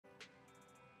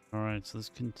Alright, so let's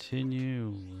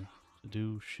continue to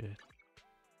do shit.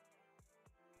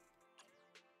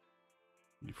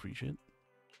 Any free shit?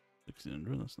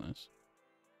 1600, that's nice.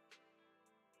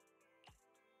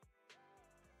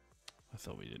 I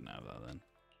thought we didn't have that then.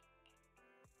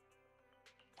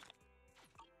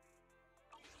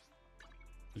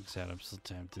 Like I said, I'm still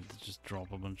tempted to just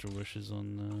drop a bunch of wishes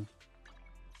on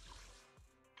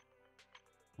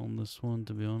this one,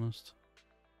 to be honest.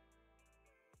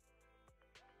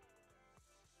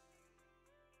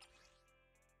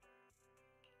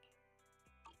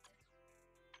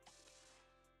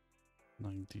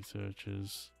 $90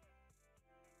 searches.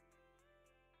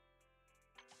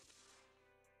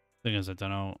 Thing is, I don't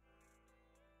know.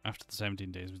 After the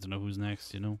 17 days, we don't know who's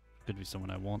next, you know? Could be someone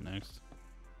I want next.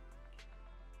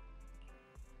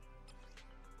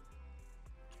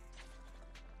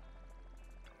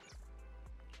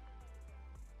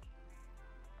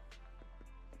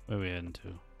 Where are we heading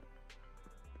to?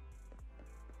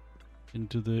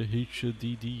 Into the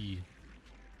HDD.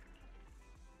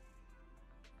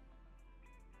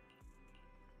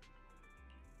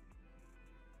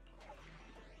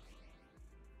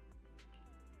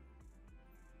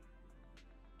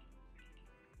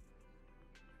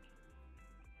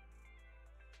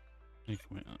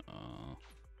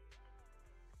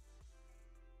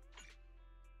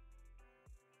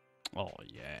 Oh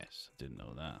yes, didn't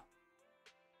know that.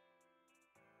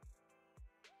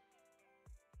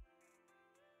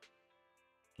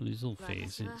 These little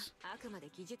faces.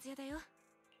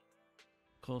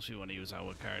 Of course you want to use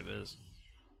our characters.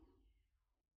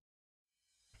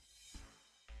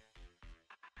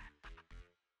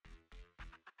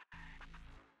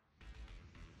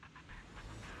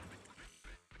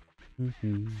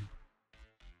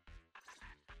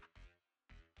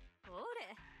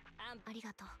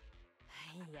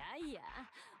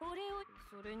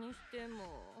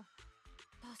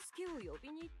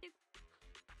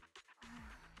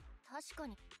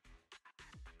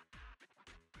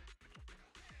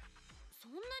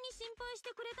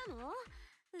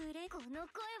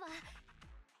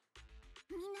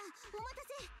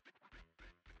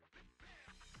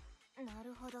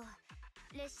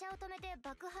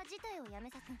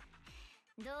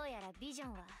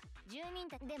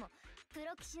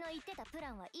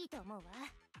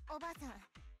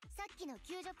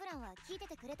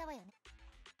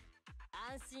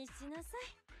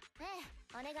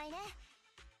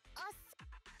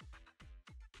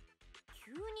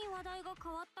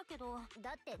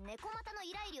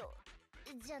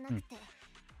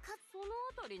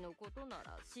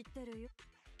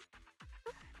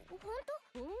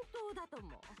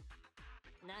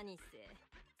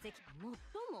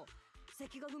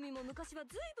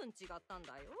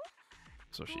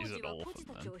 So she's an orphan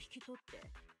then.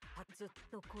 ずっ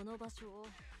とこの場所を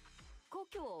故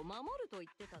郷を守ると言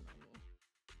ってたのに、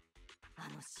あ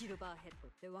のシルバーヘッド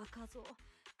って若造、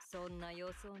そんな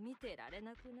様子を見てられ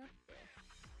なくなって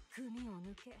組を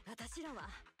抜け、私らは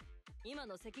今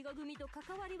の関ヶ組と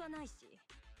関わりはないし。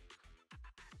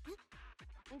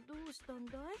どうしたん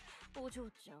だい、お嬢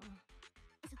ちゃん。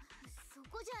そ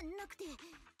こじゃなくて、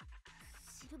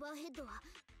シルバーヘッドは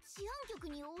治安局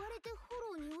に追われてフ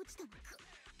ォローに落ちたのか。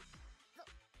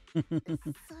そ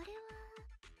れは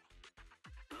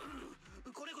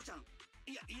子猫ちゃん、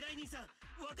いや依頼人さん、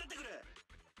分かってくれ。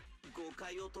誤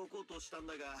解を解こうとしたん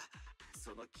だが、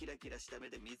そのキラキラした目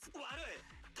で見つ悪い。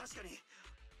確かに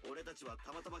俺たちは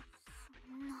たまたま。そ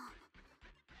んな。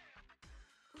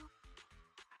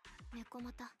猫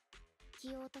又、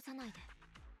気を落とさないで。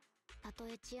たと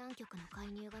え治安局の介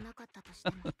入がなかったとして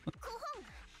も。今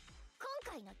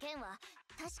回の件は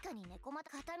確かに猫又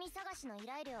形見探しの依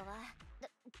頼料は。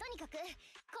とにかく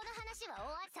この話は終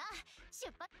わった。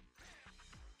出発。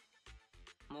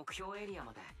目標エリア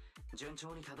まで順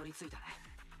調にたどり着いたね。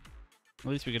At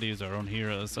least we get to use our own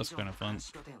heroes. That's kind of fun.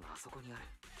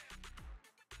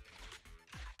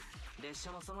 列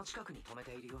車もその近くに止め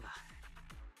ているようだ。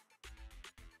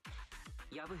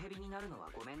ヤブヘビになるのは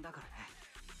ごめんだからね。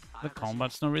The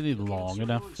combat's not really long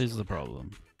enough. This is the problem.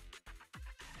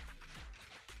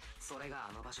 それが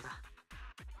あの場所だ。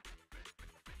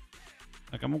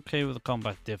Like, I'm okay with the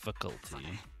combat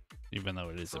difficulty, even though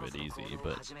it is a bit easy,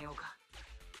 but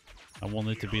I want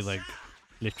it to be like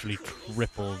literally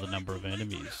triple the number of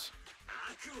enemies.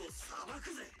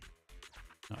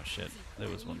 Oh shit, there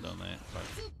was one down there.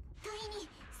 Right.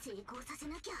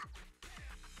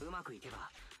 うまくいけば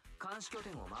監視拠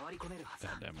点を回り込めるはず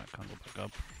だ。 God damn, I can't go back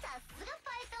up. さすが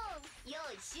パイトン、用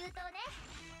意周到ね。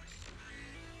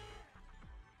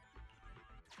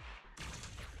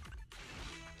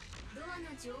ドア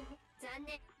の情報、残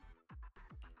念。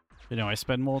You know, I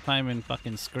spend more time in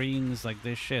fucking screens like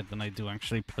this shit than I do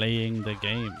actually playing the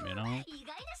game, you know?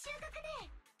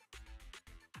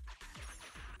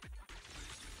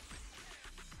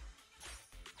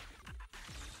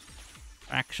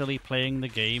 Actually playing the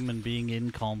game and being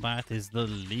in combat is the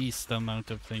least amount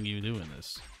of thing you do in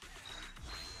this.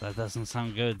 That doesn't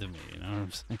sound good to me, you know what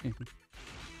I'm saying?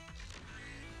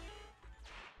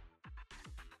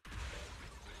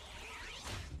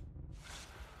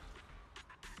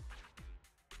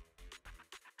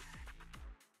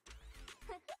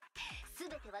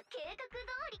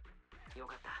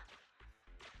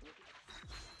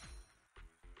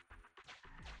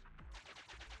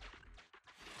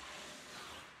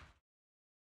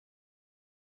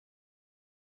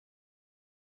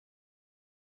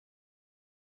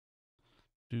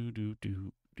 Do do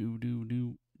do do do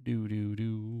do do do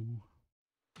do.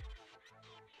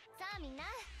 さあみんな、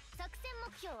作戦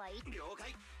目標はいい。了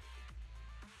解。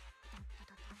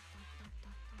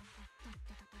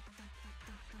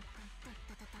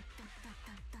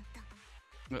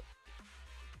ア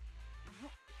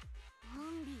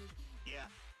ンビー。いや、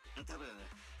多分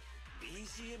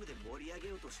BGM で盛り上げ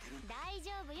ようとしてる。大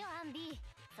丈夫よアンビー。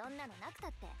そんなのなくた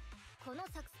ってこの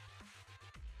作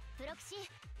プロキシ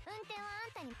運転はあ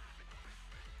んたに。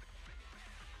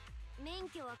免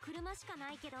許は車しか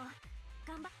ないけど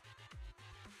頑張っ。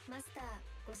マスター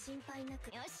ご心配な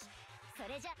く。よしそ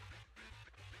れじゃ。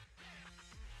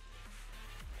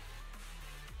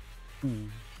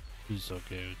He's so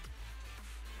cute.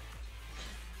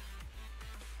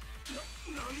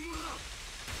 何者だ。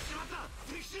しまった。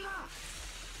敵襲だ。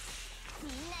み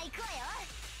んな行くわよ。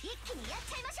一気にやっ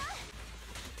ちゃいましょう。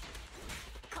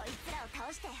こいつらを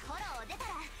倒してフォローを出た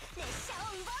ら列車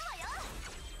を奪うわよ。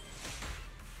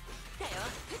だよ。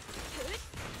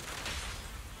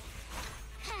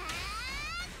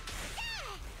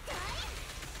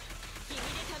君で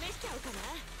試しちゃおうかな。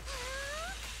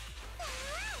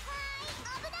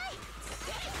危ない。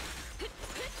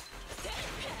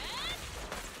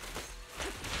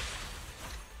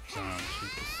Damn, she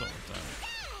was so dumb.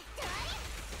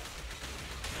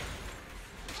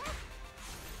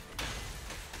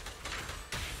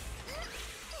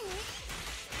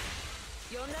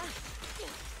 呼んだ。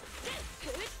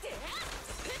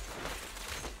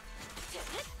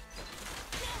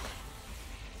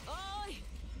おーい。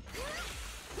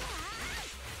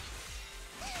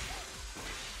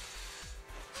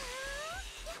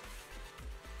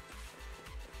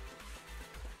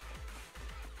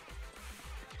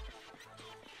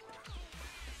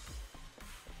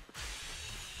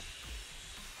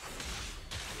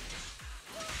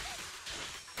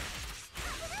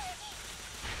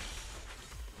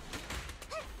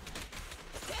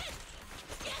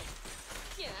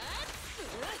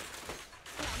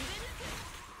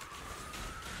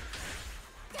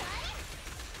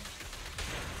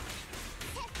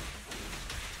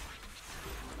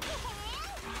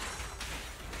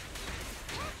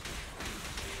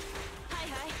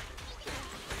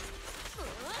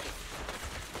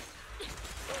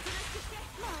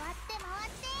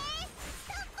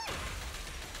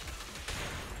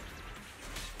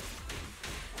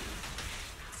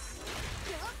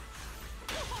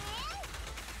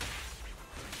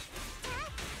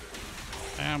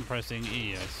I am pressing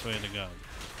E, I swear to God.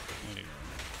 There you go.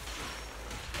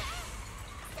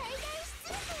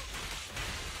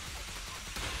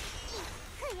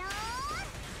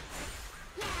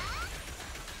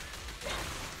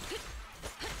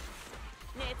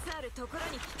 熱あるところ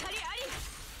に光あり。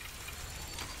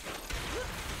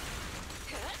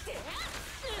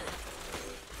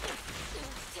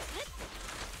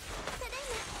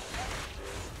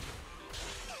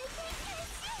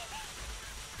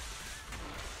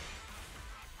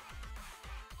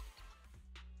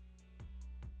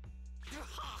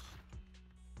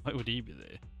Why would he be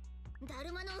there? だ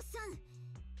るまのおっさん、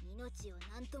命を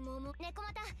何とも思う。猫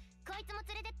又、こいつも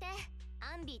連れてって。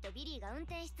アンビーとビリーが運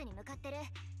転室に向かってる。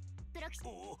プロキシ。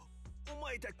お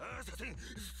前たちさせん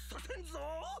ぞ。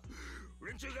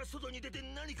連中が外に出て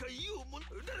何か言おうも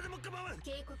誰でも構わん。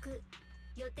警告。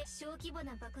予定小規模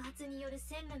な爆発による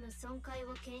線路の損壊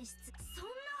を検出。そん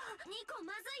なニコ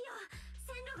まずいよ。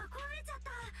線路が壊れちゃっ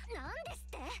た。なんですっ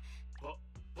て。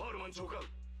パールマン長官、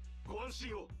ご安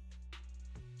心を。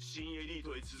新エリー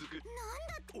トへ続く。なん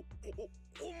だ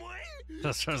お前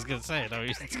That's what I was gonna say, no,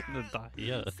 he's gonna die,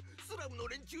 yeah. スラムの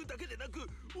連中だけでなく我々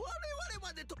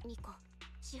までと。ニコ、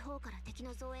四方から敵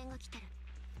の増援が来てる。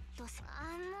どうす。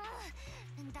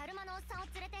だるまのおっさんを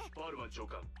連れて。パールマン長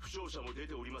官、負傷者も出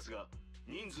ておりますが、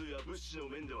人数や物資の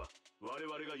面では我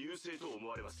々が優勢と思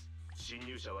われます。侵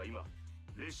入者は今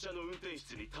列車の運転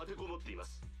室に立てこもっていま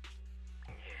す。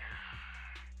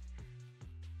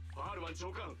バールマン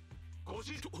長官ご指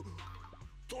示。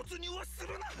突入はす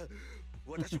るな。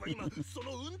私は今そ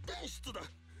の運転室だ。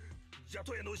ジャ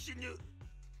トへの侵入。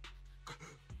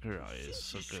 Her eye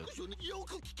is so good. よ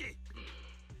く聞け。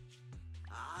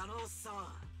あの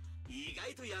さ、意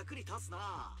外と役に立つ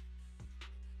な。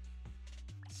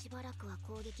しばらくは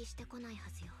攻撃してこないは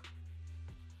ずよ。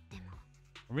でも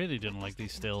I really didn't like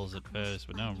these stills at first,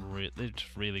 but now they've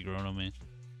just really grown on me.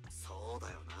 そう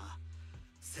だよな。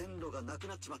線路がなく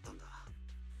なっちまったんだ。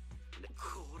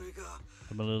これが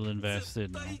I'm a little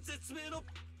invested 絶 now. 体絶命の。おい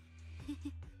おい、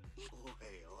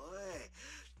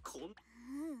こん。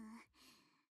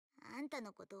あんた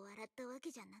のことを笑ったわ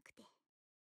けじゃなくて、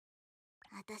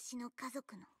私の家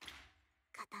族の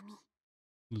形見。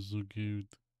 So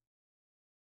cute.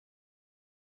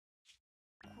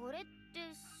 これって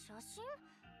写真？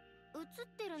写っ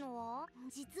てるのは？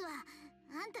実は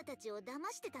あんたたちを騙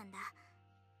してたんだ。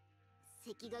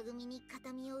関ヶ組に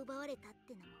形見を奪われたっ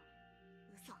てのも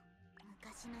嘘。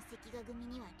昔の関ヶ組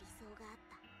には理想があっ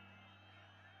た。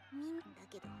だ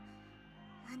けど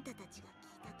あんたたちが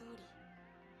聞いた通り、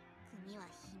組は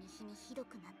日に日にひど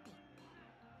くなっていって。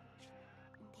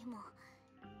でも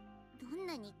どん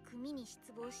なに組に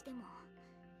失望しても、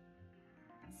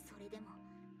それでも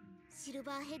シル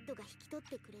バーヘッドが引き取っ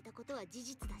てくれたことは事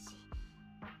実だし、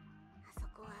あそ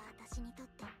こは私にとっ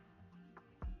て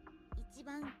一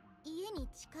番家に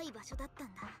近い場所だった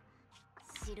んだ。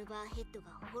シルバーヘッド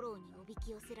がフォローにおび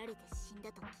き寄せられて死ん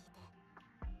だと聞いて、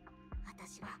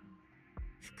私は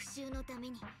復讐のため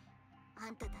にあ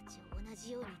んたたちを同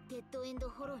じようにデッドエンド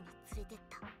フォローに連れてっ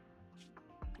た。だ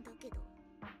けど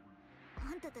あ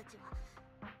んたたちは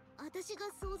私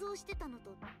が想像してたの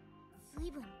と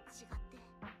随分違って、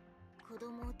子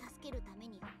供を助けるため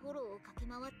にフォローを駆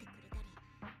け回ってくれたり、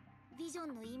ビジョ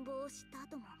ンの陰謀を知った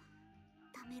後も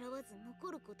ためらわず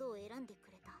残ることを選んで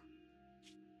くれた。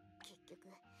結局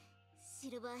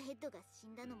シルバーヘッドが死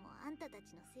んだのもあんたた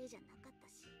ちのせいじゃなかった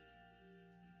し、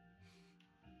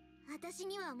私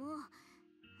にはもう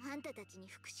あんたたちに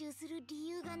復讐する理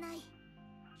由がない。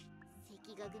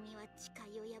関ヶ組は誓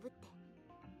いを破って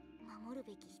守る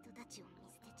べき人たちを見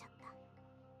捨てちゃっ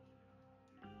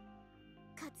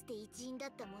た。かつて一員だ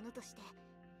った者として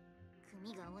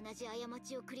組が同じ過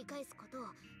ちを繰り返すことを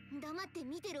黙って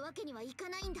見てるわけにはいか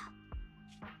ないんだ。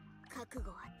覚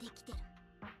悟はできてる。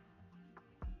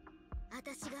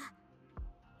私が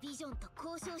ビジョンと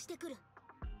交渉してくる。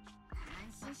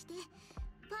安心して。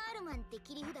パールマンって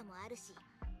切り札もあるし、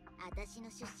私の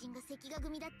出身が関ヶ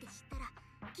組だって知ったら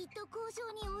きっと交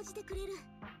渉に応じてくれる。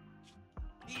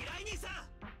依頼人さ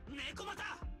ん、猫又、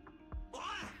おい、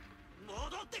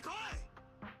戻ってこい。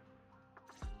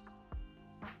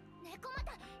猫又っ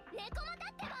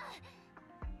てば。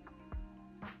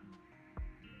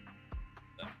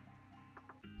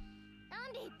ア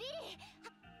ンリ、ビリ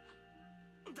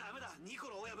ー。ダメだ、ニコ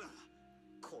の親分。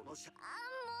このもう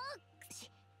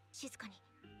静かに。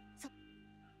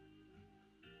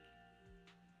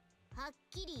はっ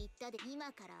きり言ったで、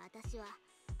今から私は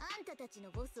あんたたちの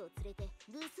ボスを連れて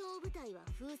武装部隊は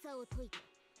封鎖を解いて、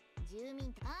住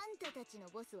民とあんたたちの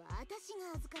ボスは私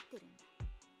が預かってるんだ。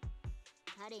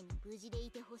彼に無事で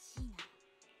いてほしいなら。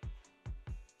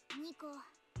ニコ、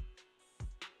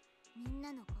みん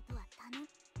なのことは頼む。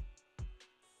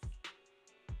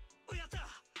やった、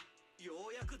よ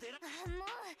うやく出ら。もう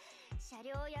車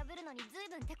両を破るのに随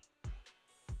分フ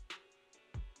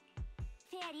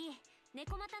ェアリー、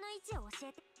猫股の位置を教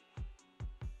えて。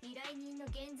依頼人の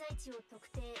現在地を特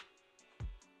定。って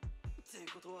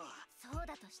ことは、そう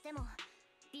だとしても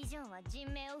ビジョンは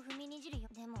人命を踏みにじるよ。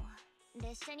でも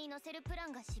列車に乗せるプラ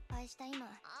ンが失敗した今、もう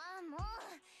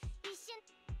一瞬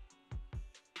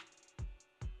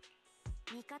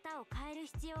見方を変える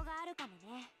必要があるかも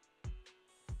ね。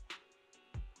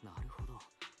なるほど。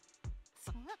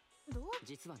どう？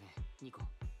実はね、ニコ、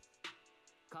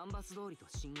カンバス通りと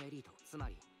新エリート、つま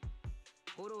り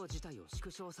フォロー自体を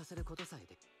縮小させることさえ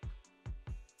で。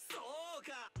そう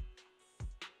か。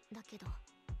だけど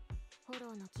フォ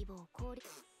ローの規模を効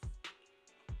率。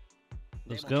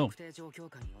Let's でも go. 特定状況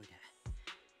下において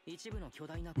一部の巨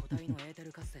大な個体のエーテ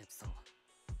ル活性、そう。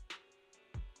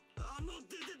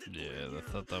Yeah, I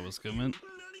thought that was coming.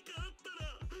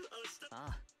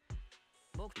 ああ、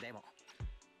僕でも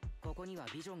ここには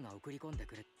ビジョンが送り込んで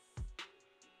くれ。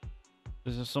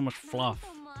 There's just so much fluff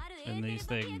in these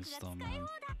things, though, man.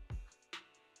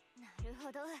 なる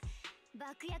ほど。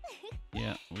爆薬。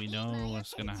 Yeah, we know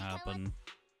what's gonna happen.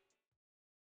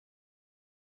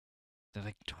 They're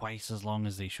like twice as long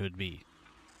as they should be.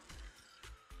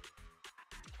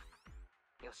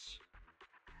 よし、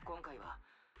今回は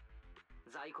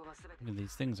在庫がすべて。 I mean,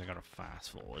 these things I gotta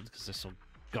fast forward because they're so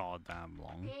goddamn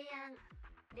long. 提案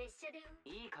列車で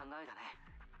いい考えだね。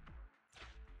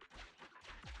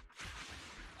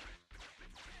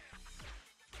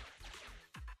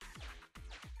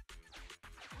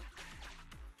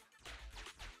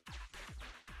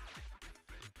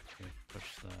 Okay,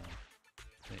 push the...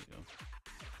 There you go.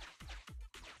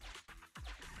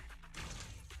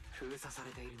 封鎖さ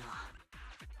れているな。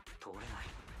通れない。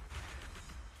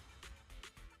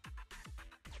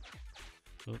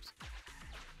 Oops.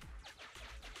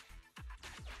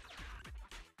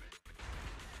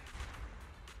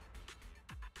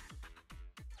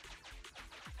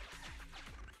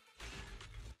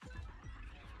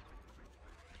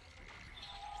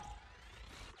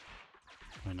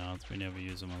 Why not? We never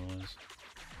use them otherwise.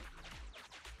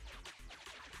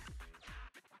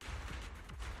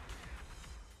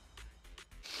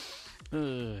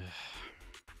 Ugh.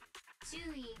 注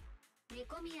意、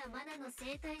猫宮マナの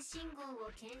生体信号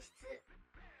を検出。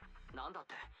なんだっ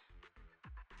て。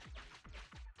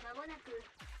まもなく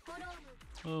フォロ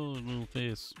ーの Oh, little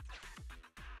face.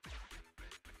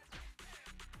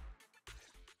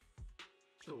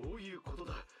 どういうこと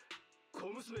だ。小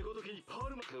娘ごときにパー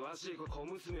ルマ詳しい小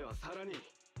娘はさらに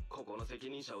ここの責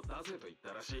任者を出せと言っ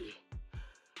たらしい。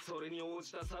それに応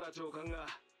じたサラ長官が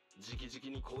直々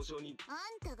に交渉に。あ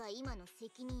んたが今の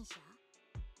責任者？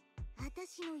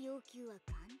私の要求は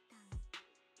簡単。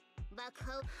爆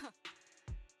破を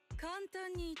簡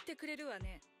単に言ってくれるわ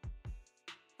ね。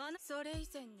それ以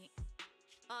前に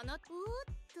あなた。おっ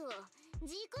と、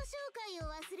自己紹介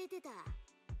を忘れてた。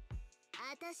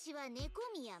私は猫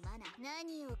宮マナ。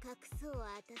何を隠そう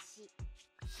私。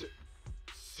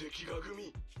関ヶ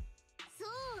組。そ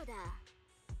うだ。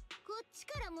こっち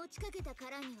から持ちかけたか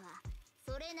らには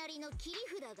それなりの切り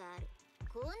札がある。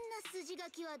こんな筋書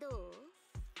きはどう？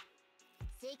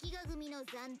関ヶ組の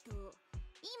残党、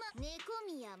今猫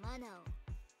宮マナを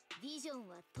ビジョン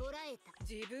は捉えた。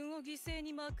自分を犠牲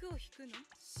に幕を引くの？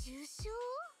首相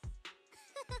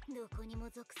どこにも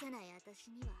属さない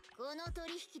私にはこの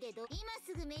取引で今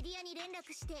すぐメディアに連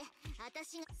絡して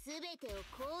私が全てを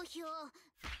公表。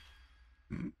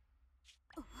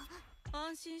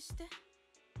安心して。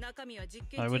中身は実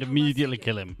験 I 中 would の immediately 麻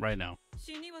酔 kill him right now.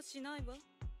 死にはしないわ。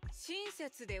親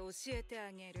切で教えて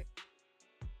あげる。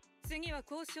次は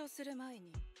交渉する前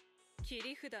に切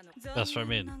り札の That's what I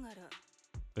mean. 残念ながら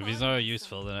If he's not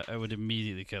useful, then I would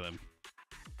immediately kill him.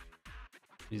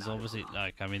 He's obviously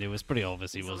like, I mean, it was pretty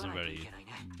obvious he wasn't a very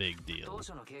big 当 deal.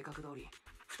 初の計画通り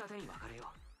二手に分かれよう。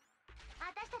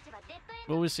私たちはデッドエン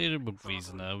ド What we see in the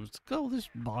movies now, it's like, oh, this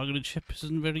bargaining chip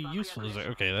isn't very useful. It's like,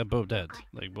 okay, they're both dead.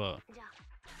 Like, what? じゃあ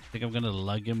Think I'm gonna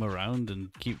lug him around and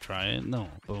keep trying? No,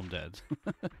 boom, dead.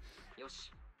 よ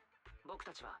し、僕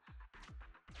たちは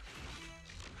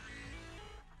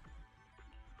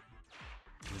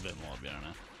A bit more,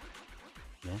 Bjorn.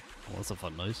 No? Well, that's a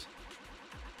fun noise.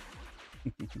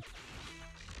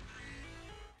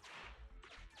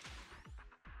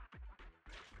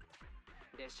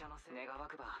 列車の願わ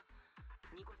くば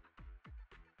ニコ。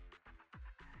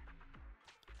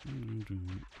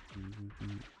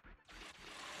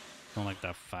 Not like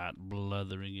that fat,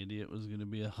 blithering idiot was gonna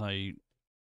be a high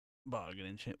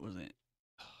bargaining chip, was it?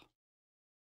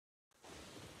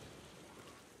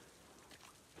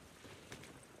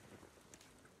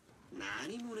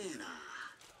 何もねえな。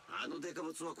あのデカ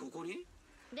ブツはここに？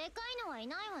でかいのはい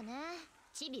ないわね。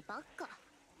チビばっか。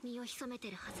身を潜めて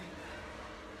るはず。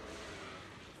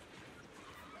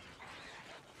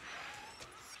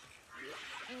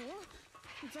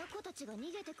お雑魚たちが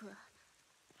逃げてく。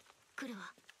来る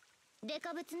わ。デ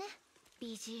カブツね。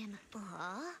BGM。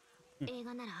ああ、映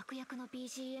画なら悪役の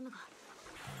BGM が。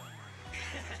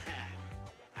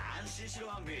安心し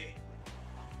ろアンビ。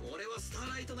俺はスター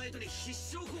ライトナイトに必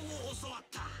勝法を教わっ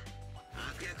た。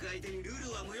悪役相手にルー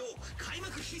ルは無用。開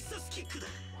幕必殺キックだ。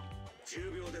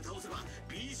10秒で倒せば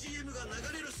BGM が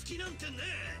流れる隙なんてね。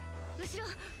後ろ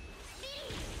ビ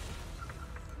リー。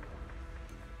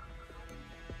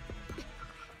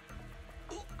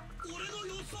俺の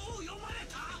予想を読まれ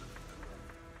た。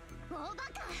大バカ。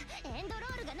エンドロ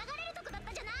ールが流れるとこだっ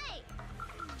たじゃない。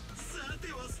さ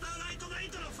てはスターライトナイ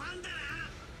トのファンだな。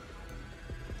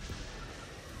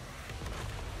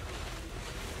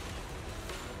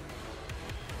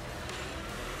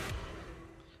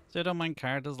So I don't mind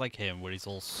characters like him where he's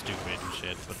all stupid and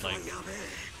shit, but like,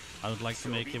 I would like to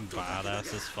make him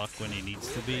badass as fuck when he needs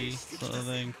to be, sort of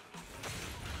thing.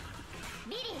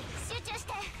 ビリー、集中し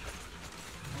て。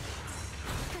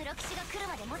プロ騎士が来る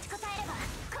まで持ちこたえれば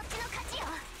こっちの勝ちよ。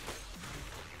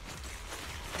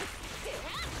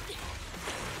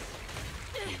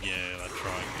Yeah, that's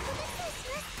right.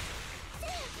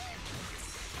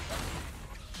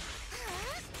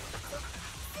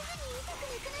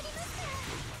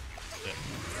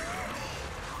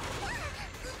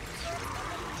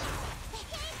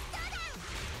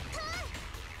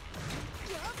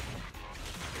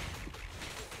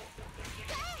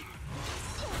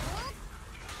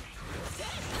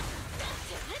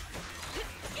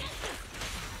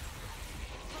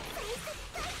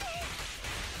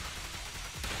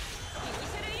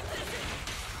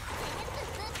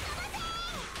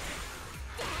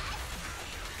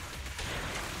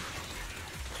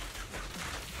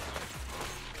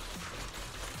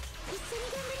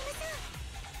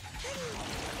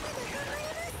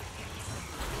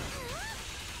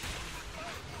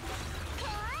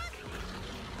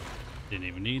 Didn't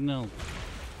even need no.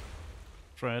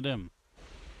 Tried him.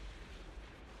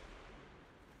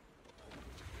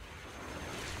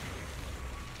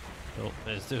 Oh,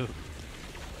 there's two.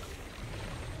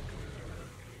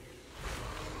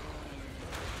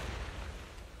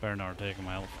 Better not take him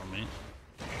out from me.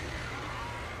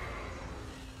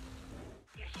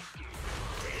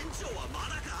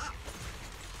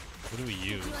 What do we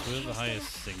use? Who has the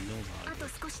highest signals on it?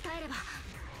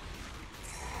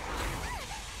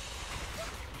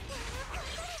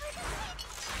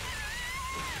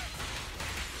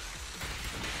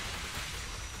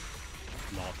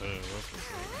 Not who, that's for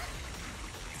sure.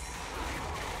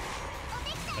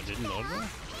 I didn't know that?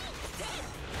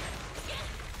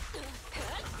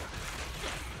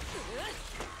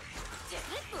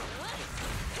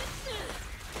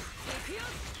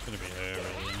 It's gonna be her,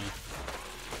 really, isn't it?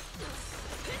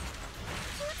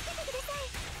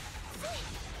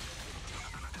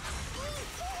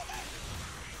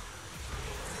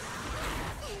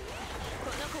 こ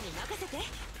の子に任せて。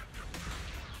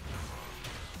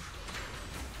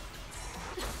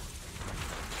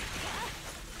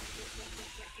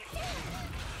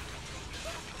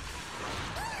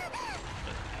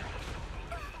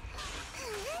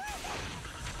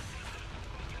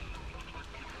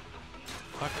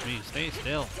Fuck me, stay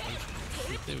still.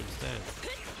 Shoot dude instead.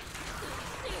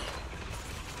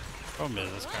 Problem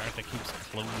is this character keeps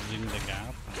closing the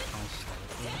gap and I can't stop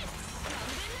it.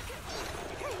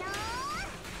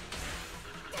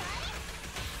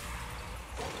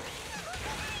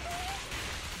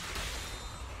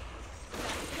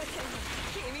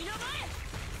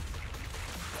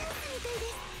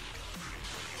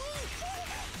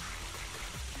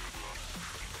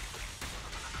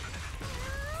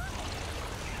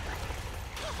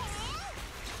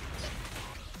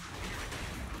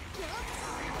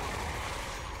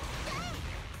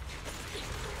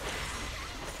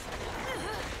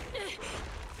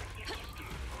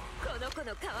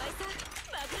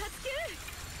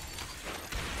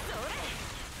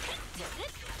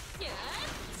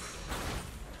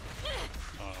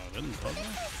 Didn't bother.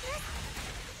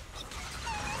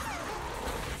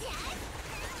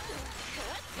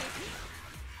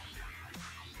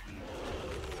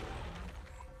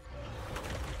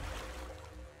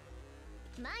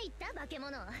 参った化け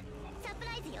物。サプ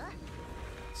ライズよ。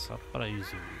サプライ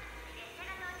ズ。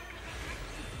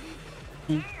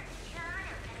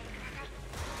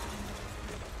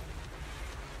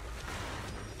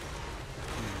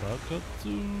バカツ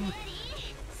ー。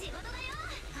仕事だよ。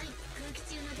はい、空気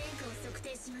中の電荷を測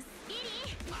定します。リリ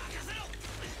ー、任せろ。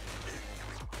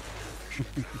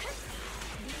臨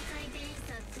界電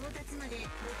差到達まで残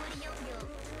り4秒。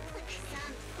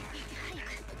3、早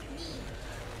く。2、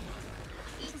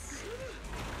1、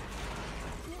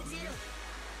0。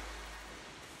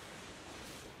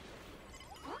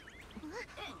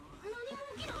何も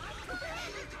起きない。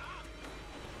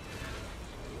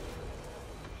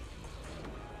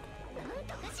なん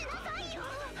とかしなさいよ。や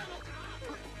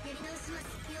り直します。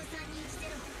秒320。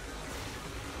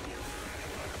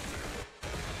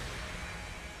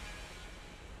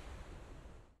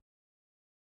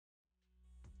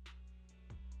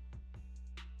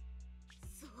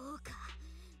そうか。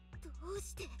どう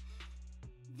して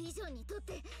ビジョンにとっ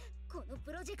てこの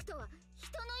プロジェクトは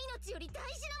人の命より大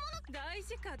事なもの。大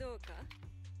事かどうか、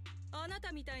あな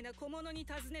たみたいな小物に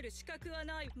尋ねる資格は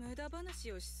ない。無駄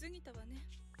話をしすぎたわね。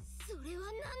それは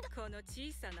なんだ。この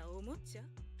小さなおもちゃ。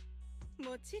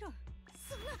もちろん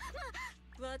そんな、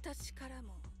私から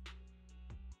も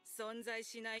存在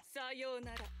しない。さよう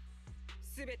なら。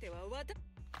すべては私。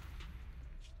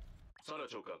サラ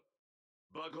長官、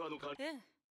爆破の管理。ええ、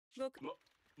僕。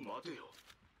待てよ。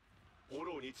フォ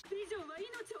ローにつ。ビジョンは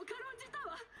命を軽んじた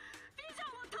わ。ビジョ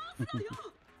ンを倒すのよ。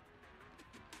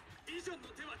ビジョンの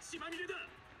手は血まみれだ。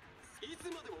いつ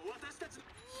までも私たちの。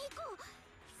ニコ、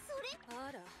それ。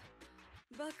あら、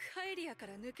爆破エリアか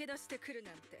ら抜け出してくる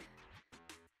なんて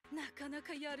なかな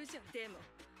かやるじゃん。でも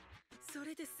そ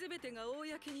れで全てが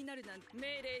公になるなんて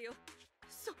命令よ。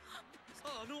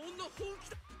あの女本気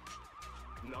だ。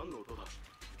何の音だ。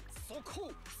速報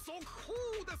で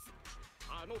す。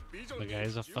 The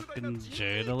guy's a fucking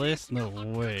journalist? No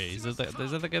way. Is that the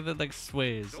guy that like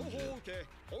swears and shit?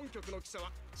 本局の記者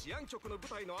は治安局の部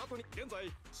隊の後に、現在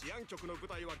治安局の部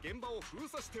隊は現場を封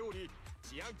鎖しており、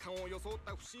治安官を装っ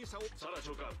た不審者を。サラ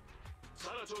長官、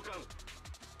サラ長官。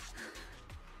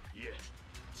いえ、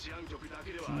治安局だ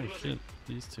けではありま Oh せん。 shit.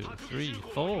 These two, three,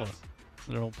 four.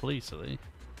 They're all police, are they?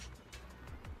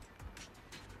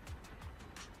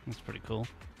 That's pretty cool.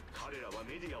 彼らは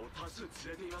メディアを多数連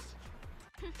れています。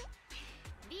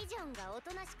ビビジョンがお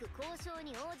となしく交渉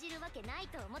に応じるわけない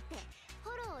と思ってフ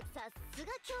ォロー。さす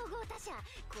が競合他社。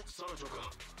サラ長官、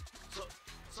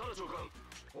サラ長官、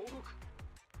報告。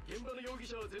現場の容疑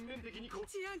者は全面的に治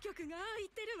安局が言っ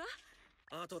てる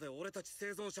わ。後で俺たち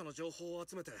生存者の情報を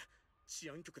集めて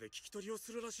治安局で聞き取りを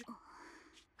するらしい。うわ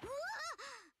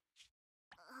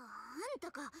あん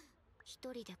たか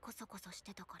一人でコソコソし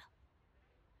てたから。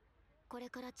これ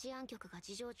から治安局が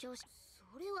事情聴取。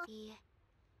それはいいえ、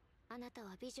あなた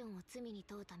はビジョンを罪に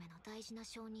問うための大事な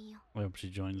証人よ。 I hope she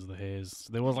joins the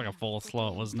Hares. There was like a fourth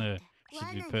slot, wasn't it?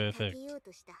 She'd be perfect.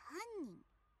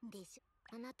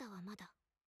 あなたはまだ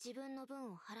自分の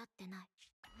分を払ってない。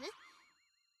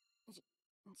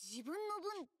自分の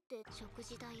分って食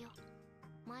事代よ。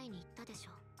前に言ったでし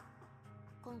ょ。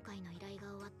今回の依頼が終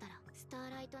わったらスタ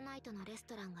ーライトナイトのレス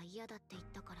トランが嫌だって言っ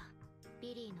たから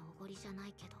ビリーのおごりじゃな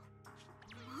いけど。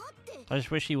待って、 I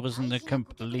just wish he wasn't a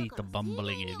complete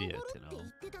bumbling idiot, you know. 言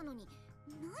ってたのに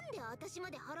なんで私ま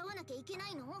で払わなきゃいけな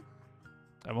いの？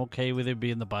 I'm okay with it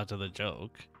being the butt of the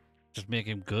joke. Just make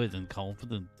him good and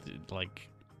confident, like,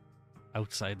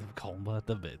 outside of combat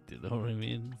a bit, you know what I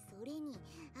mean? それに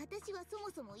私はそも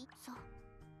そもそ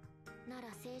うな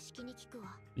ら正式に聞く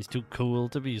わ。 He's too cool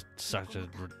to be such a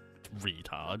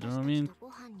retard, you know what I mean? ご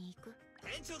飯に行く。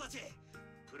店長たち、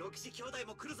プロ騎士兄弟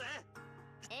も来るぜ。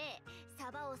ええ、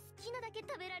サバを好きなだけ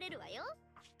食べられるわよ。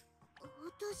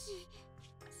私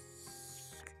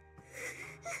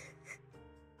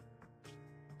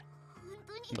本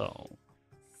当に No. 好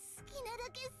きなだ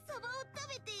けサバを食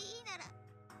べていいなら。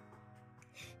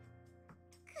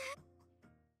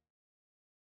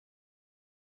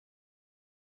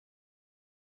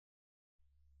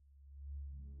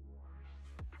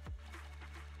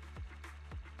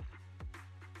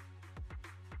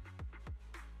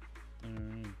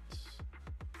Alright.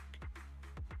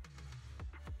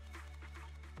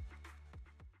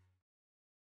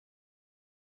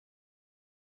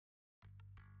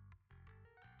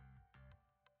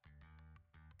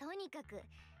 とにかく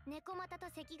猫股と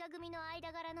関ヶ組の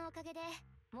間柄のおかげで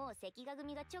もう関ヶ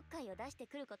組がちょっかいを出して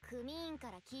くる子組員か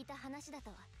ら聞いた話だ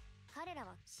と、彼ら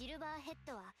はシルバーヘッ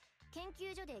ドは研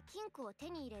究所で金庫を手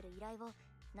に入れる依頼を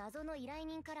謎の依頼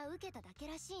人から受けただけ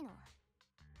らしいの。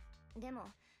でも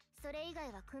それ以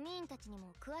外は組員たちに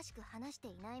も詳しく話して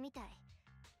いないみたい。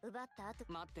奪った後。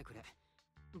待ってくれ、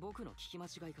僕の聞き間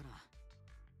違いかな。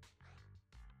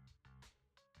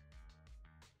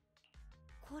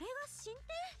これが進展？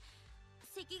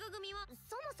関ヶ組は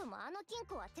そもそもあの金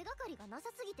庫は手がかりがなさ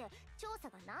すぎて調査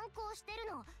が難航してる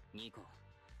の。ニコ、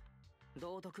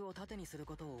道徳を盾にする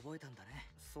ことを覚えたんだね。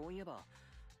そういえば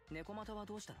猫股は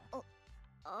どうしたの？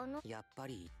やっぱ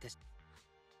り言って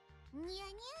にゃにゃ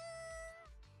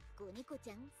ーん、子猫ち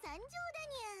ゃん参上だ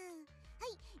にゃー。は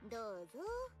い、どうぞ。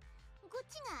こっ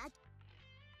ちが。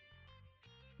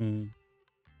Hmm.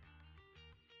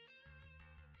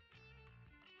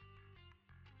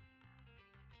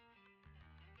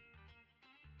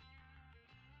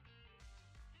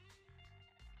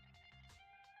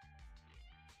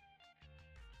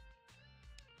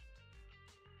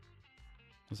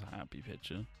 It's a happy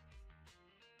picture.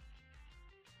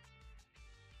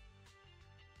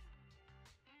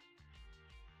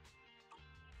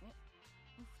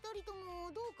 二人とも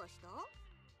どうかした？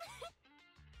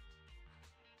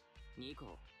ニ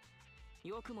コ、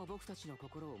よくも僕たちの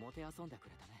心をもてあそんでく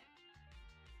れたね。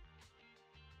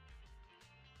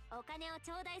お金を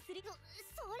頂戴する。それは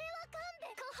勘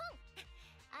弁。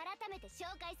改めて紹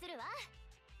介するわ。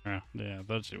Yeah, I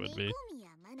thought she would be. 猫宮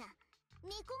マナ、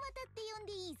猫股って呼ん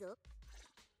でいいぞ。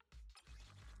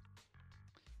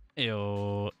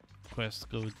 Eyo, quest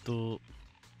go to.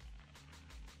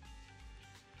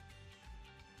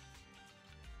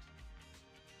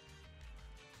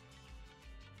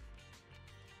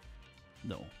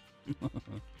 No.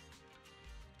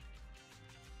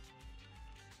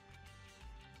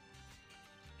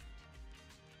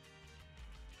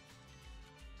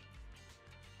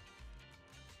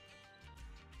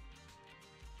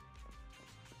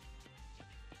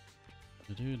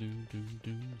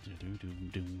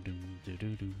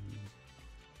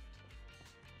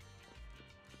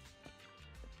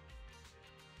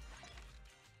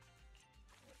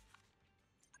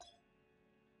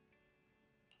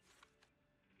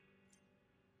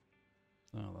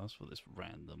 Oh, that's what this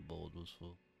random board was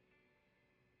for.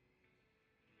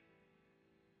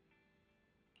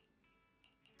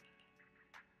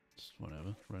 Just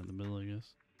whatever, right in the middle, I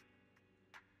guess.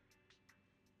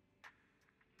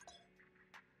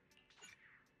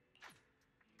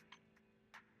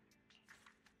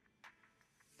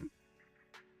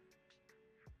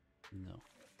 No.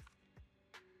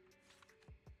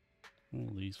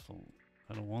 All these full.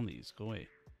 I don't want these. Go away.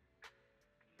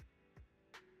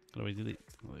 How do I delete?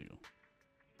 Oh, there you go.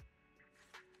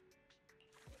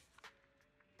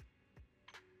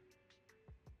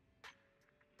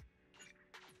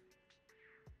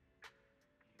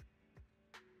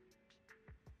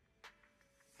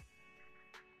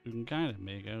 You can kind of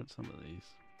make out some of these.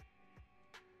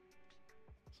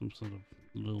 Some sort of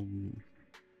little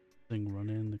thing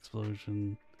running,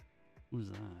 explosion. Who's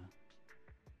that?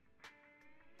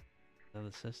 Is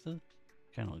that the sister?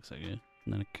 Kind of looks like it.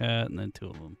 And then a cat, and then two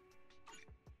of them.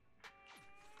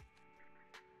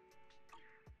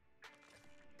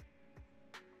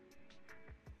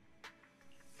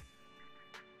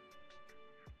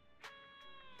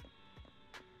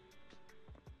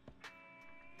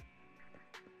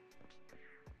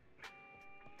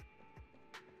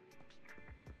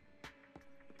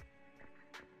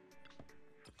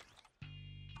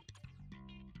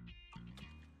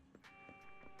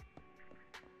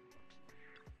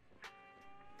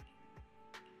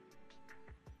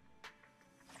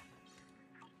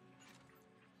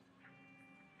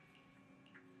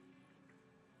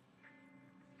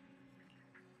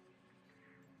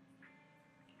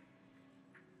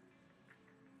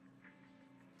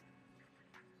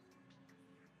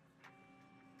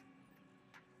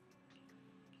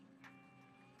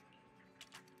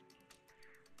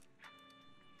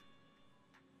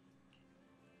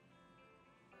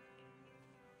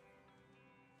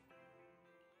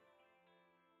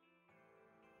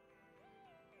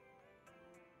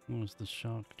 What's the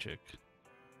shark chick?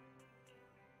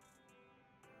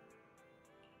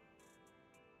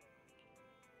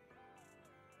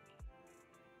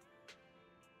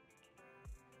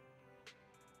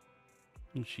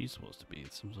 What's she supposed to be?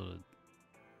 Some sort of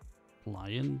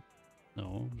lion?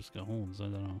 No, just got horns. I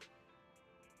don't know.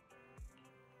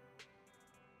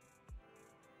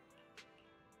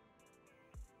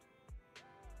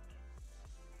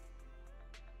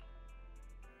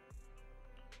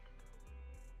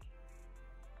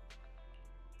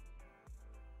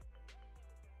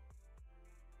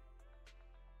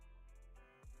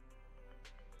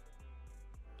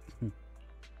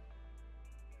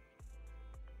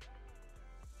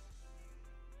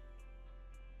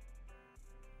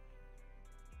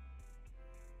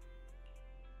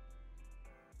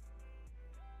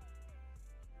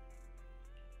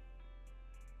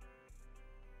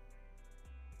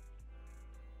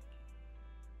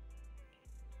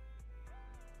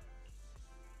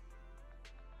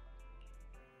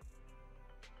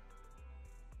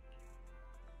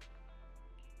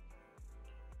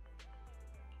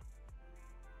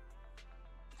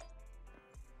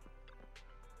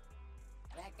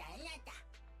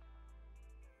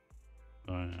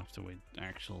 I have to wait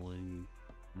actually in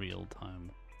real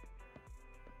time.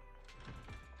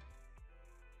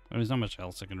 There's not much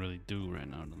else I can really do right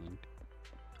now, I don't think.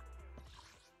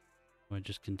 I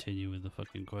just continue with the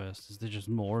fucking quest. Is there just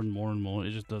more and more and more?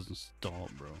 It just doesn't stop,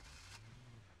 bro.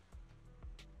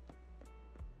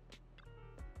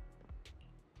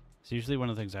 It's usually one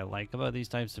of the things I like about these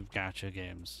types of gacha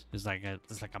games. Is like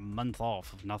it's like a month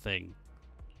off of nothing.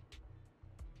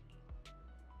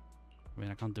 I mean,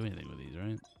 I can't do anything with these,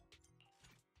 right?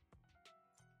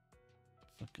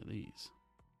 The fuck are these?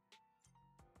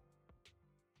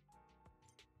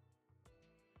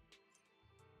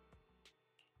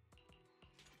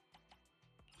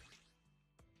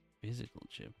 Physical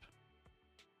chip.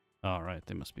 Alright,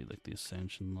 they must be like the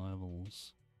ascension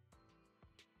levels.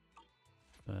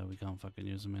 We can't fucking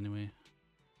use them anyway.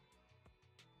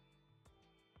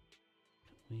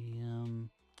 Can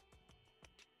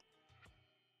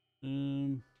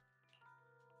we,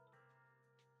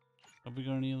 have we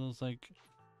got any of those, like...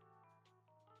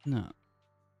 No.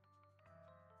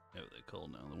 Yeah, what they're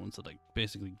called now. The ones that, like,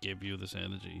 basically give you this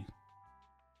energy.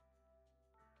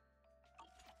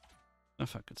 That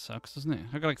fucking sucks, doesn't it?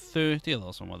 I got like 30 of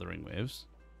those on Wuthering Waves.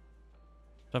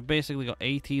 So I've basically got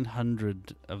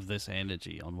 1800 of this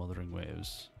energy on Wuthering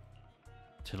Waves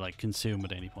to like consume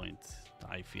at any point,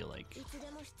 I feel like.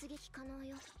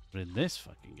 But in this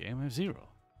fucking game, I have 0.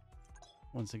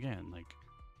 Once again, like,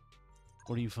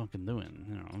 what are you fucking doing?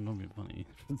 You know, I'm not being funny.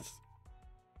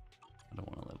 I don't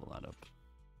want to level that up.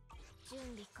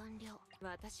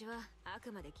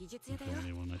 If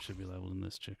anyone, I should be leveling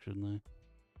this chick, shouldn't I?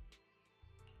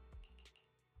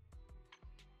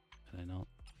 Can I not?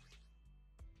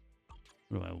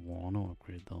 What do I want to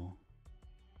upgrade though?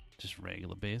 Just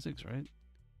regular basics, right?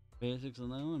 Basics on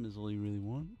that one is all you really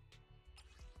want.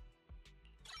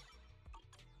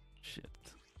 Shit.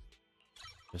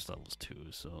 This level's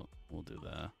 2, so we'll do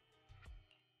that.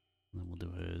 And then we'll do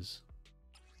hers.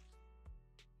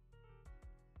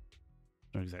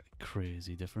 not exactly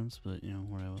crazy difference, but you know,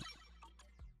 whatever.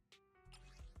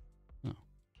 Oh.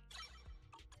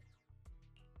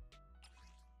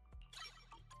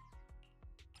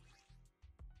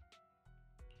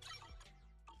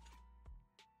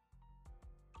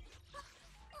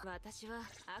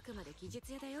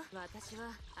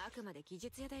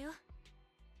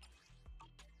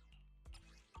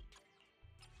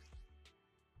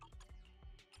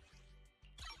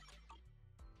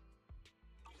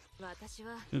 It's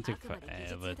gonna take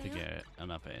forever to get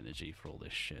enough energy for all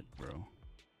this shit, bro.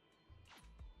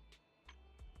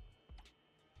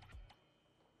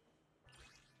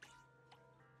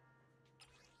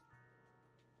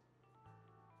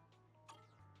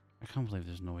 I can't believe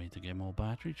there's no way to get more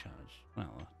battery charge.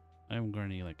 Well, I haven't got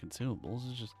any like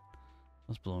consumables. It's just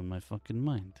that's blowing my fucking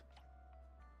mind.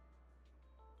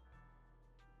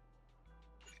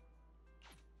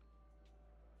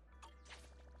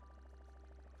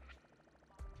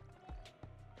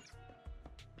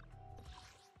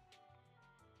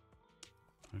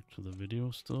 Back to the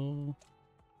video still.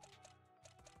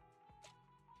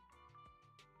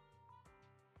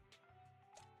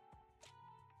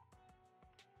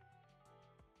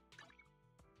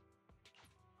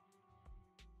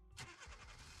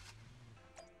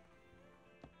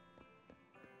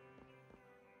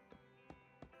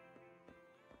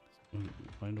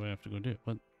 Why do I have to go do it?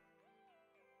 What?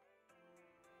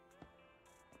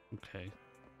 Okay.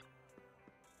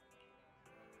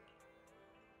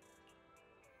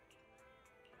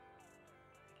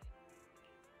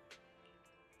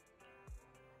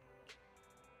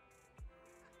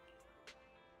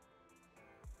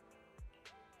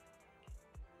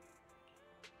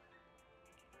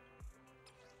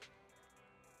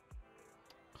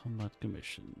 Combat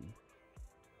commission.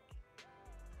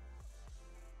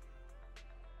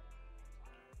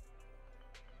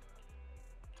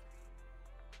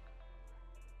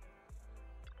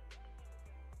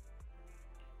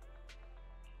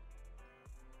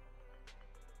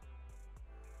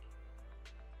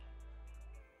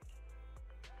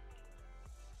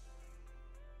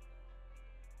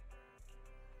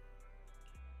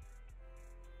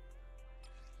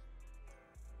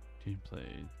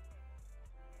 Gameplay.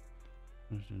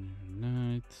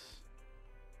 Night.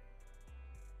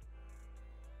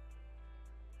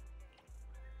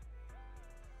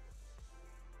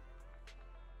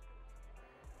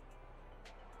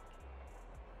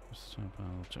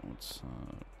 Check what's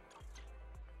up.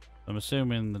 I'm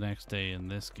assuming the next day in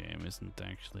this game isn't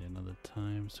actually another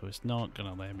time, so it's not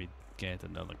gonna let me get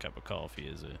another cup of coffee,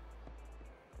 is it?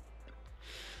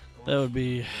 That would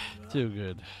be too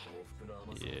good.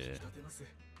 Yeah.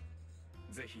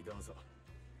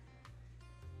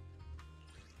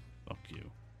 Fuck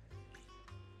you.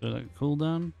 So like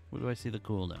cooldown? Where do I see the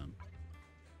cooldown?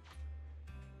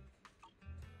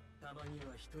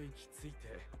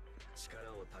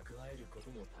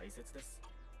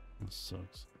 That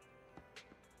sucks.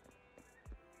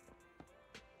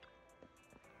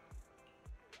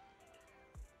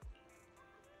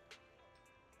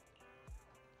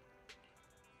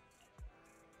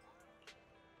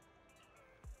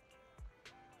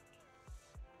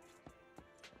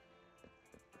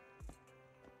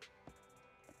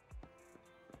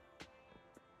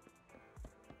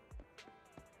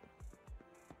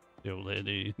 Yo,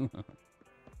 lady.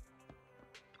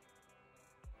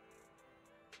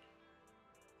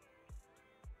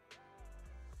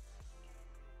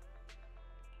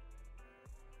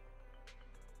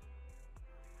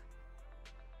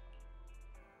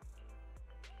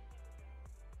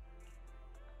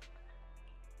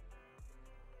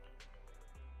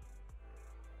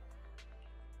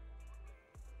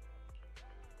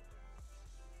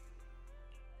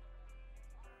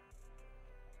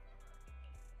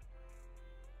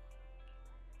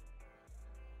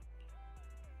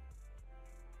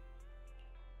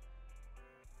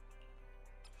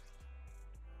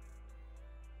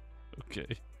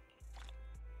 Okay.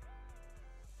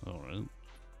 Alright.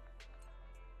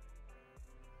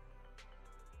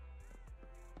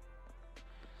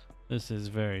 This is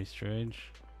very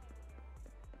strange.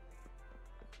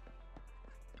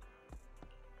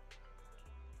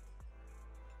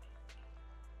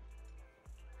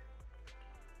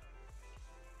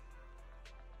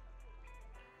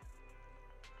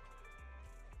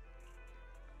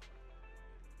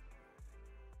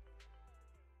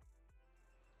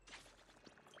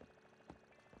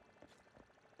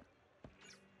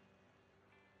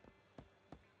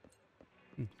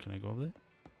 Can I go over there?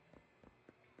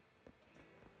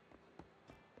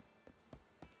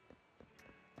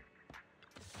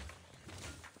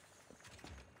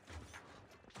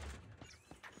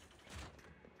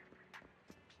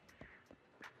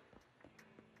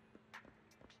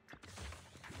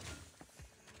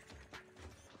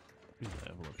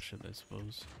 shit, I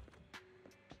suppose.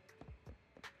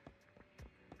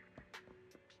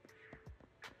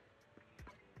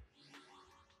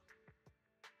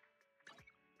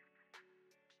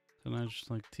 Can I just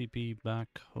like TP back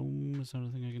home? Is that a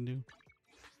thing I can do?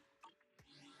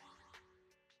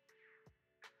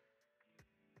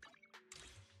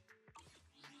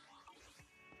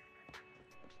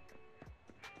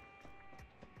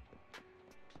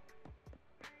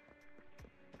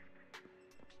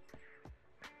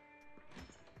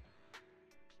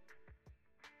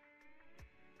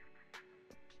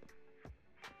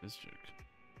 This jerk.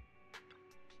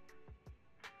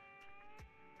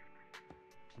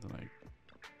 Then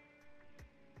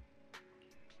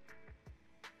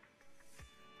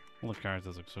all the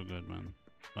characters look so good, man.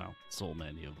 Well, so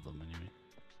many of them anyway.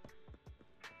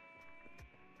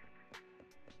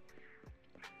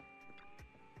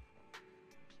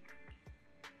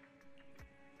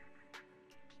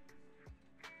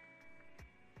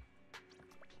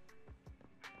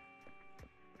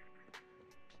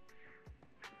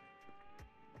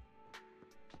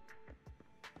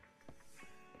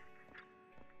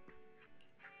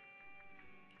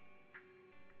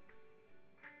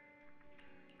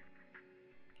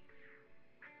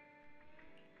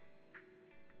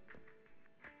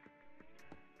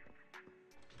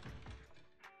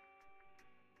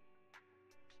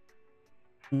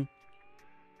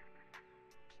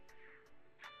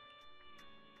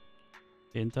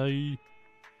 Hentai.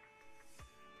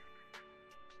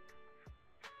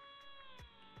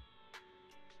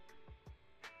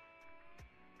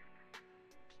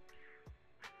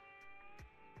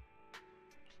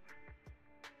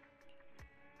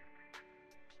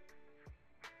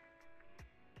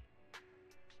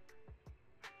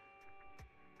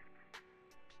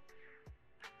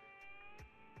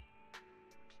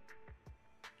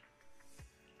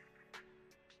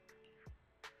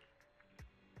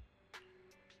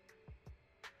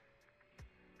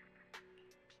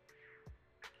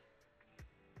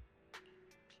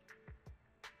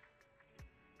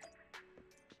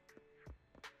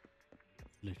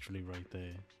 Literally right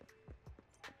there.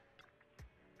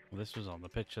 Well, this was on the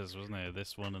pictures, wasn't it?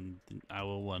 This one and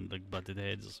our one, like butted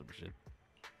heads or some shit.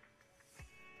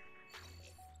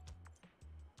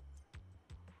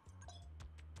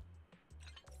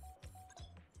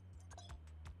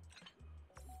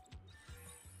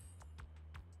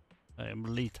 I am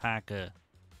elite hacker.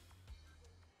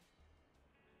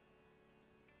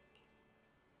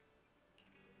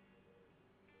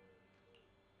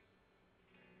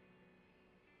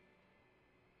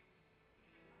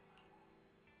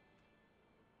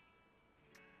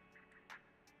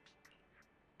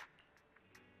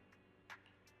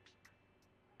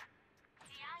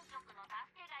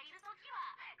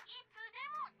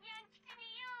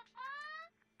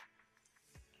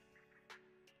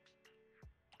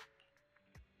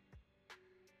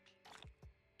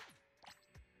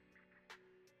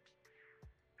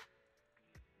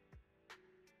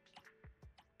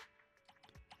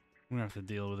 I'm gonna have to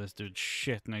deal with this dude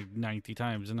shit like 90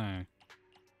 times, isn't I?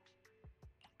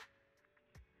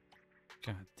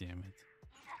 God damn it.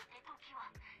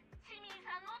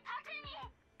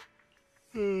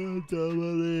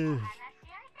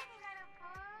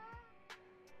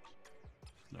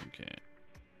 Don't care.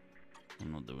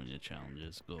 I'm not doing your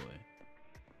challenges. Go away.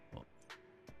 Well,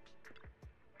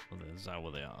 is that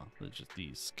what they are? They're just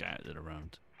these scattered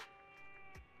around.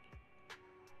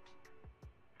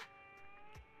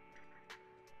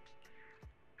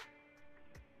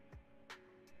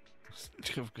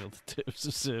 I've got the terms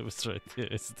of service right there.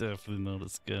 It's definitely not a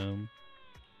scam.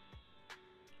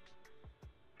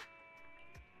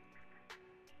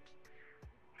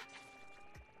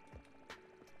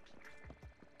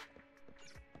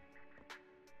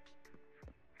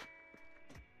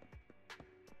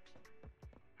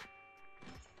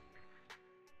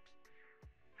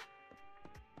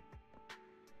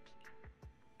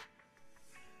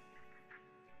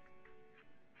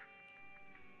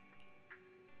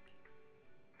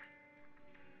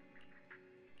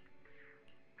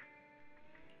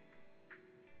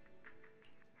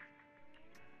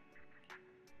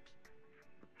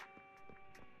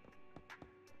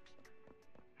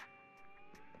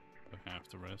 I have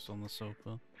to rest on the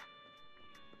sofa.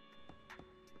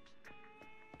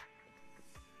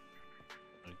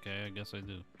 Okay, I guess I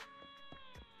do.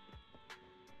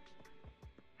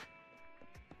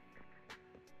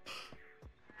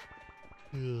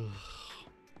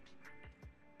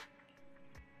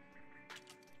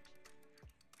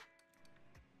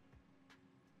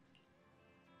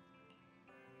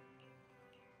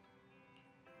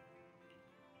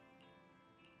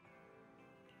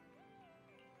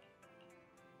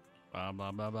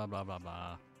 Blah, blah, blah, blah, blah, blah,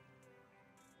 blah.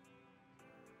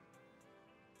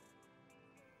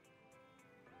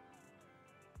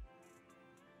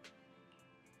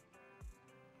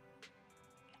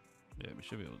 Yeah, we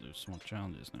should be able to do some more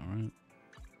challenges now, right?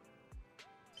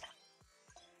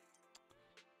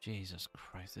 Jesus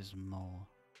Christ, there's more.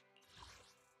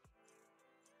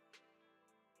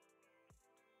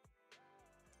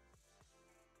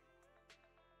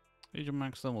 Agent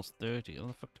max almost 30. How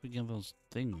the fuck do we give those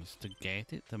things to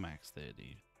get it to max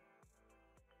 30?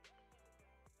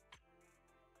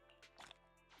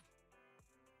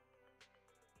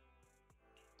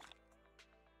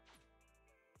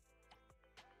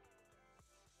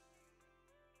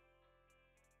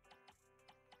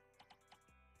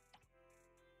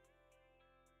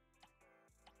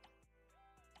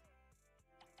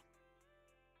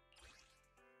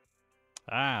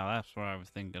 Ah, that's what I was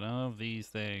thinking of. These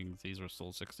things. These were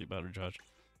sold 60 battery charge.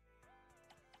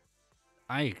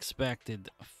 I expected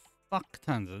fuck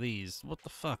tons of these. What the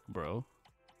fuck, bro?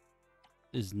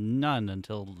 There's none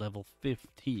until level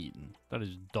 15. That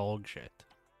is dog shit.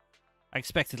 I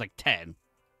expected like 10.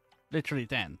 Literally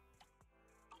 10.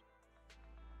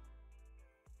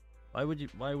 Why would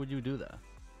you do that?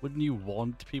 Wouldn't you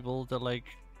want people to like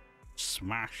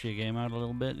smash your game out a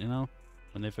little bit, you know?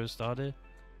 When they first started?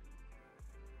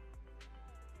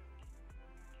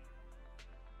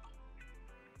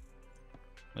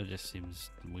 That just seems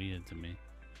weird to me.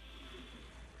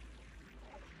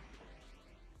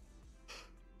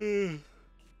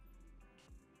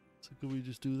 So could we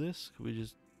just do this? Could we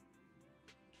just...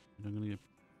 I'm gonna get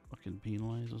fucking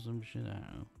penalized or some shit? I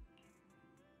don't know.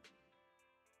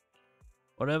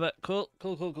 Whatever. Cool.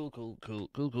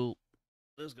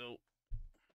 Let's go.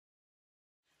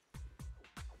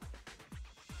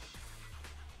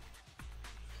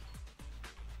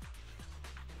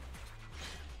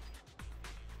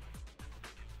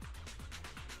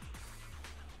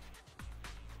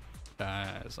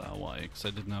 That's why, because I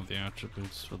didn't have the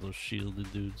attributes for those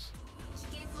shielded dudes.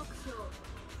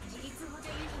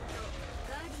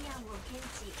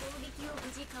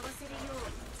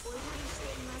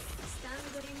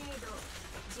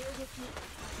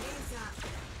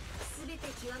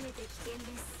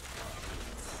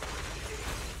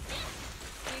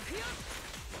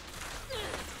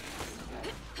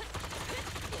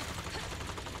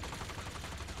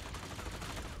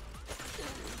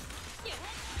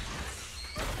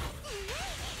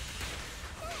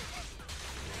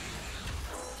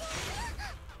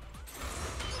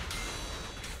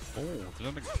 Oh, did I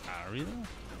like parry that?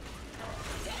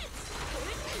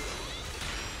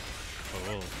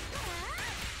 Oh.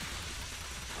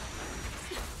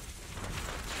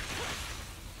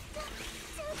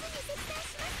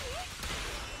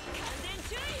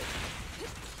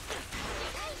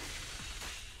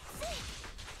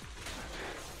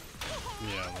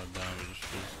 Yeah, that damage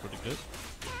feels pretty good.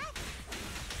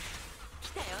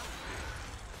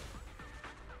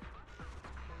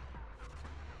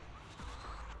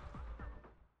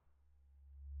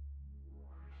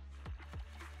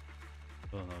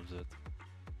 Oh, that was it.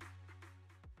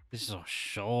 This is so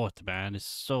short, man. It's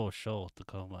so short, the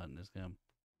combat in this game.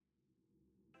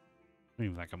 I don't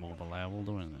even think I'm over leveled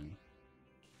or anything.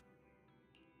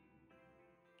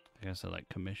 I guess I like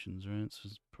commissions, right? So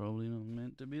it's probably not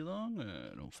meant to be long.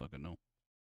 I don't fucking know.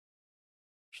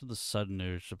 Should the sudden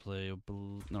urge to play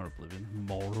not Oblivion,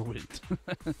 Morrowind.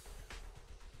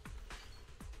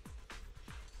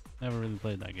 Never really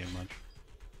played that game much.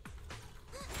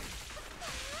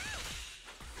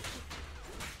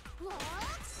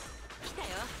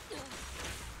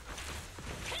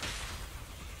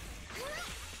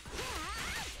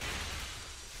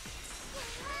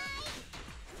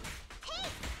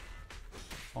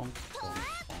 Bonk, bonk,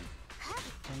 bonk,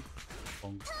 bonk,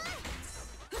 bonk.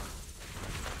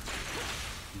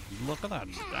 Look at that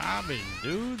damage,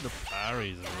 dude. The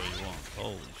parries are what you want.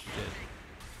 Holy shit.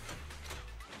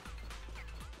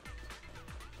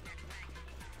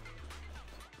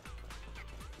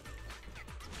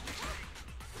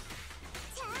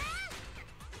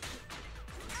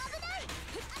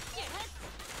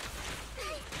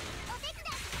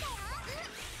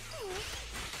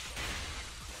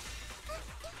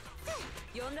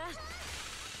 You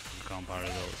can't parry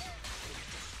those.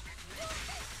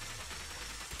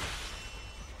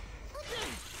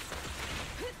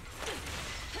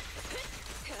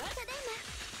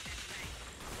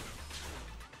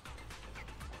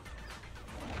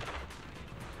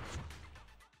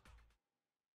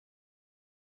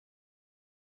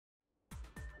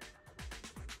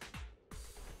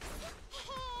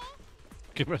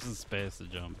 Keep pressing space to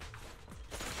jump.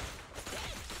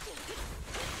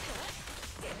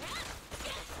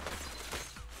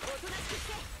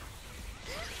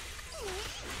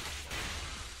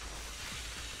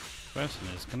 Question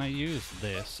is, can I use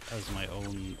this as my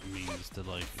own means to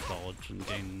like dodge and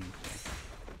gain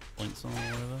points on or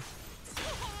whatever?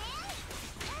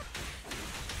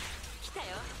 来た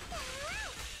よ。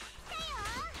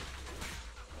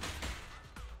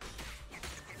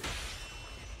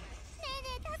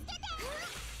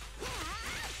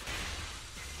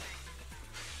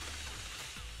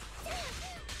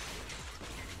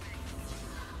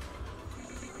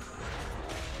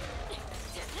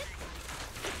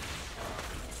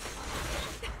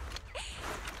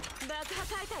爆破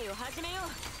解体を始めよう。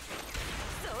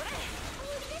それ。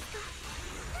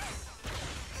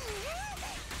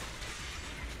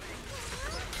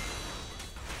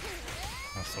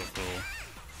 That's so cool.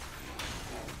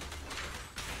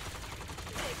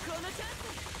 絶好のチャンス。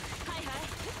はいはい。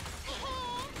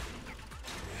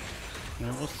 I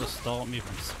mean, what's to stop me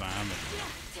from spamming?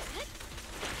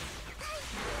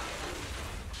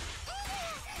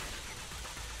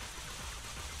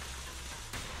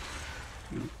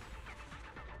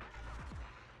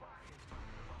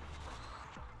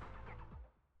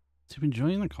 So I'm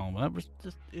enjoying the combat, but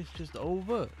it's just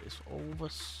over. It's over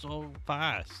so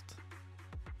fast.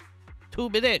 2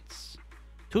 minutes!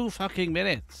 2 fucking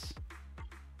minutes!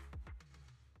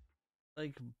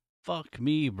 Like, fuck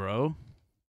me, bro.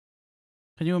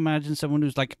 Can you imagine someone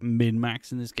who's like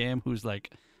min-max in this game, who's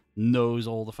like knows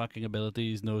all the fucking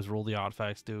abilities, knows where all the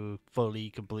artifacts do, fully,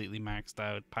 completely maxed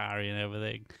out, parry and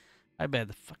everything? I bet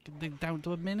the fucking thing down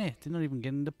to a minute. They're not even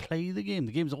getting to play the game.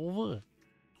 The game's over.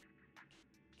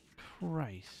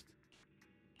 Christ.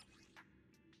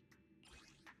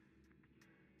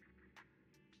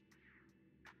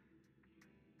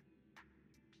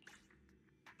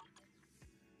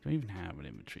 Do I even have an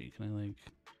inventory? Can I like...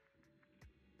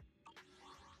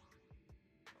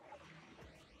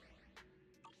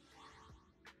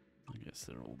 I guess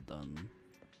they're all done.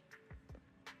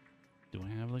 Do I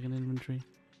have like an inventory?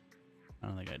 I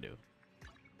don't think I do.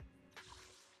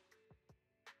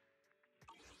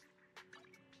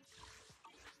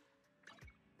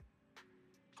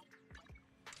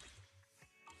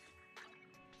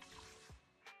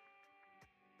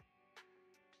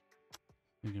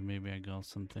 Thinking maybe I got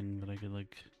something that I could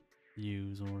like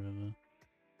use or whatever.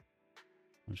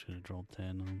 I should have dropped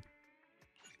 10 on.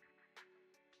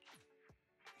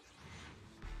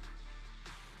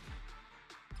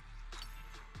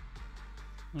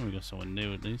 Oh, we got someone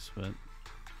new at least, but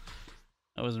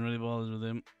I wasn't really bothered with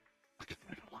him. I can't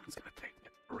remember how long it's gonna take to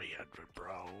get 300,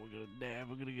 bro. We're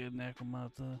never gonna get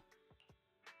Necromata.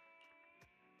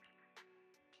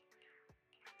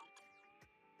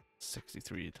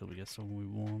 $63 until we get someone we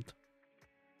want.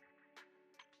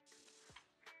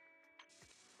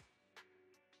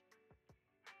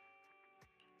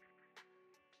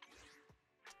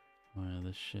 Oh yeah,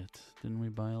 this shit. Didn't we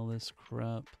buy all this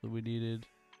crap that we needed?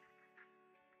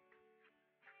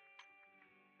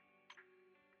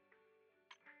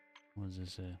 What does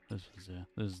this say? This was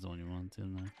this is the one you want,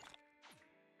 isn't it?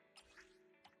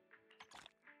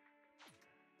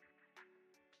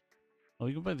 Oh,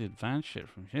 you can buy the advanced shit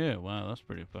from here. Wow, that's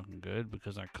pretty fucking good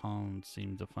because I can't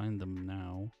seem to find them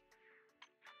now.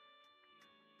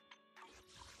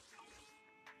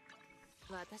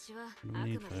 What do we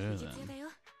need for her then?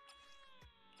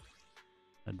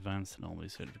 Advanced anomaly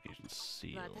certification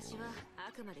seal.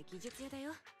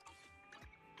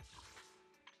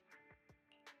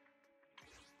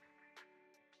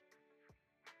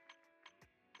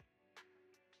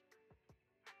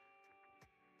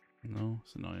 No,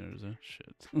 it's not yours,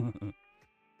 shit.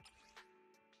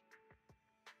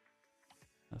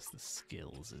 That's the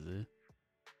skills, is it?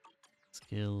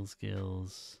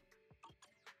 Skills.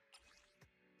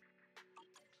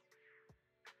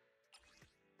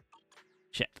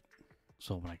 Shit.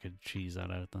 So hoping I could cheese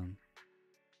that out then.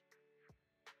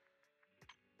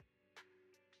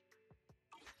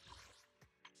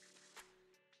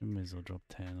 We may as well drop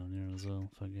 10 on here as well,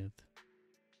 fuck it.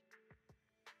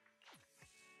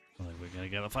 Like we're gonna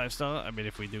get a 5-star. I mean,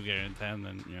 if we do get in 10,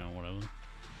 then you know whatever.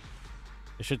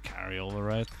 It should carry over,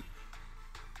 right?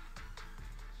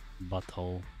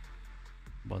 Butthole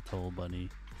bunny.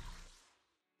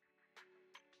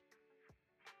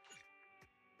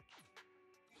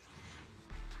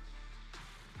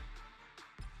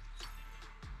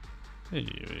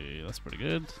 Hey, that's pretty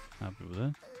good. Happy with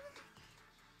that.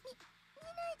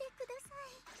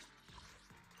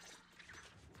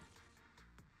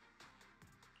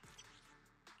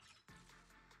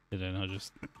 Did I not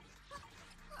just...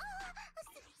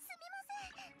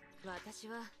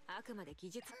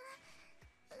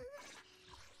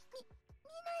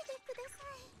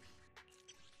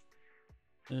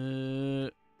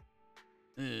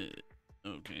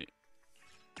 Okay.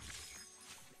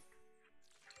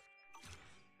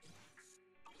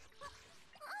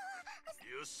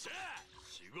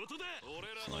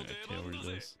 like a kill with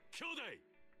this.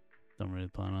 Don't really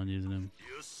plan on using him.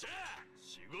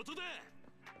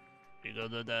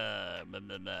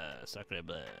 Sacre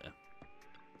bleu.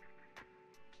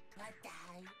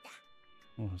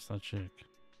 Oh, what's that chick?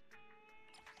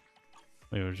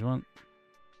 Wait, what do you want?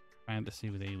 Fantasy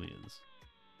with aliens.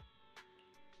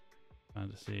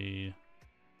 Fantasy.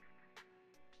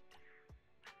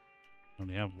 I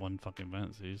only have one fucking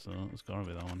fantasy, so it's gotta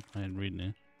be that one. I ain't reading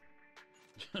it.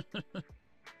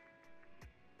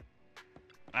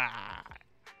 Ah!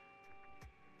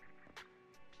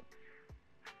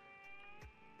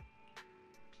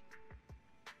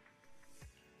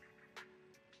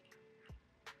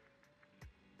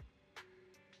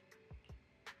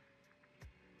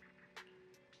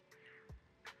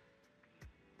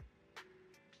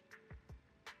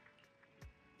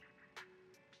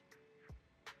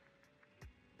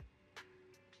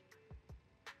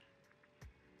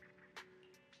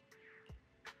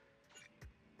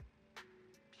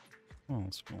 Oh,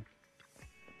 that's cool.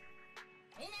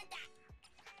 So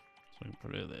I can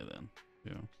put it there then.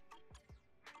 Yeah.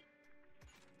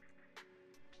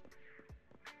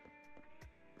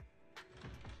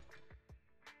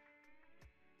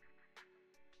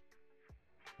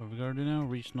 What have we got to do now?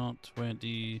 Reach not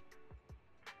 27.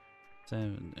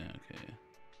 Yeah, okay.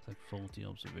 It's like faulty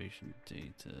observation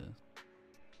data.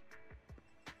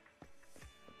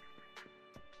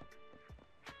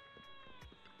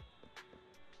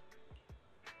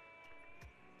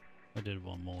 I did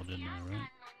one more, didn't I, right?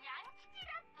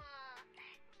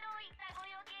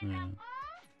 Yeah.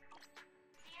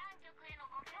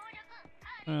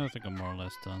 I think I'm more or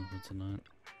less done for tonight.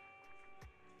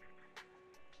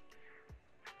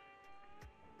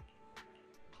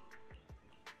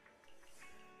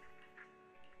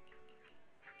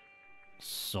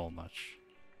 So much.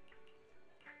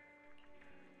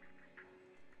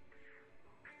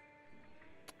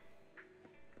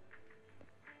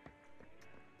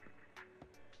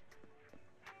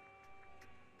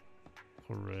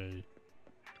 Hooray.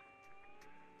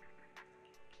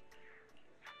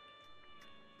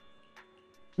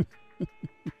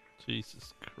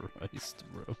 Jesus Christ,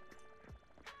 bro.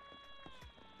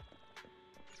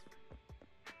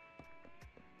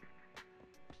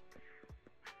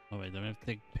 Oh wait, don't we have to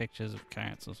take pictures of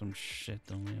cats or some shit?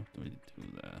 Don't we have to really do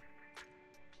that?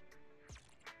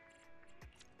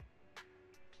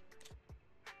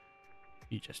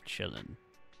 You just chilling.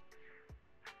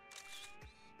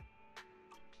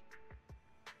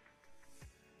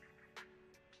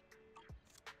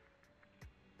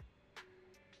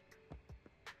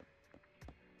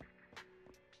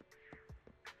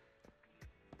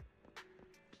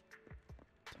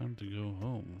 Time to go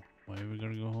home. Why are we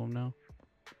gonna go home now?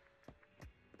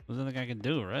 There's nothing I can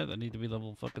do, right? I need to be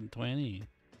level fucking 20.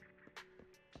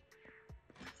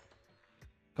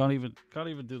 Can't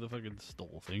even do the fucking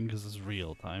stall thing because it's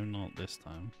real time, not this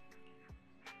time.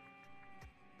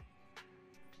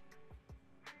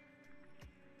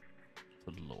 It's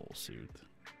a lawsuit.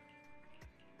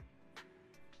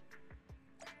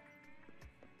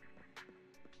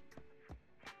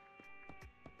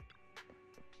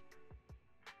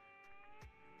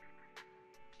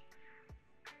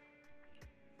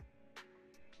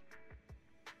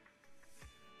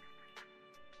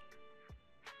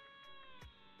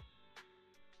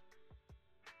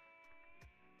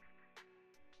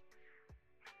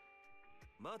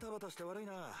バタバタして悪い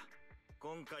な。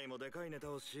今回もでかいネ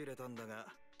タを仕入れたんだが、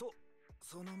と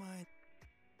その前。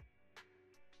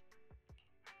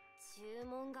注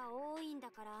文が多いんだ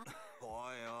から。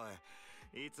おい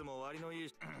おい、いつも割のいい。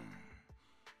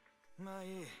まあい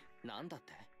い。なんだっ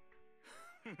て？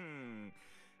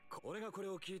俺がこれ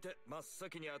を聞いて真っ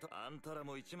先にあんたら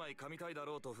も一枚噛みたいだ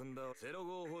ろうと踏んだ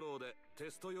05フォローでテ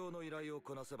スト用の依頼を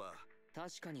こなせば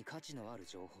確かに価値のある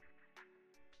情報。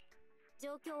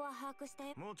状況は把握し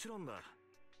て。もちろんだ。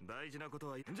大事なこと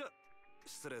はじゃ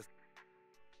失礼。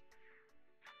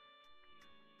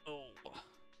Oh.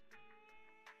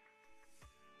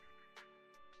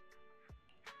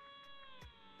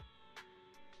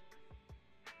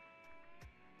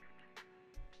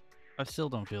 I still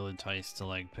don't feel enticed to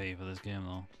like pay for this game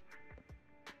though.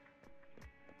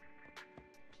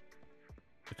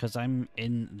 Because I'm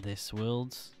in this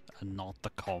world and not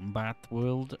the combat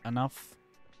world enough.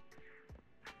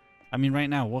 I mean, right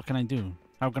now, what can I do?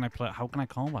 How can I play? How can I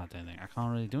combat anything? I can't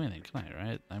really do anything, can I?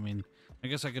 Right? I mean, I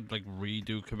guess I could like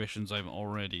redo commissions I've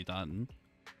already done,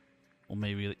 or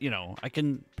maybe, you know, I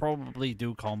can probably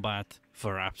do combat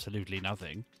for absolutely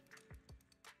nothing.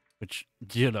 Which,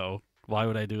 you know, why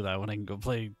would I do that when I can go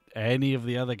play any of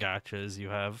the other gachas you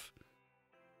have,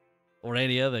 or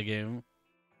any other game,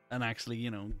 and actually, you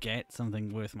know, get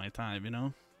something worth my time, you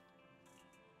know?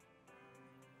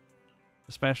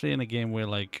 Especially in a game where,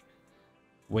 like,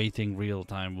 waiting real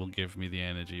time will give me the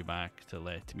energy back to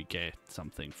let me get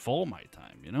something for my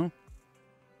time, you know?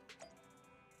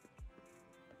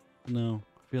 No,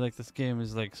 I feel like this game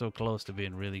is, like, so close to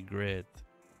being really great.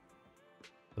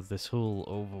 But this whole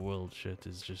overworld shit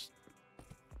is just...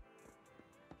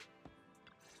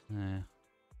 eh.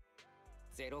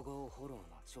 05フォロー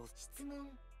の調査。質問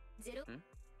0。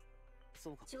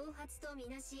そうか。挑発とみ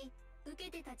なし受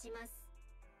けて立ちます。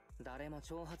誰も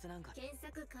挑発なんか。検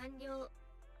索完了。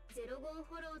05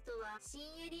フォローとは新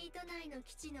エリート内の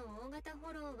基地の大型フ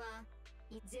ォローは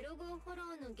05フォロ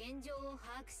ーの現状を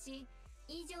把握し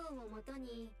以上をもと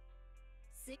に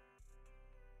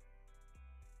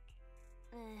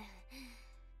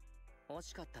惜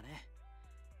しかったね。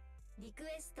リク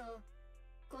エスト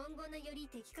今後のより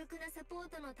的確なサポー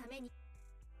トのために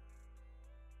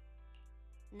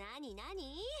なに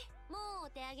もうお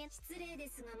手上げ。失礼で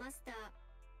すがマスター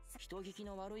人聞き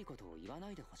の悪いことを言わ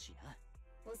ないでほしいな。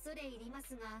恐れ入りま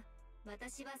すが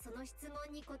私はその質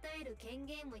問に答える権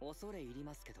限を恐れ入り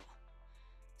ますけど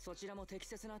そちらも適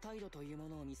切な態度というも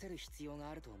のを見せる必要が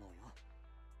あると思うよ。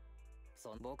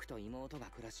僕と妹が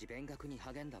暮らし勉学に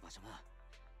励んだ場所が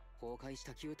崩壊し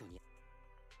たキュートに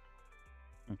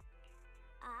ダ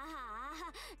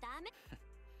メ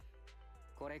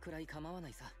これくらい構わな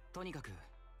いさ。とにかく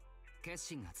決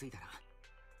心がついたら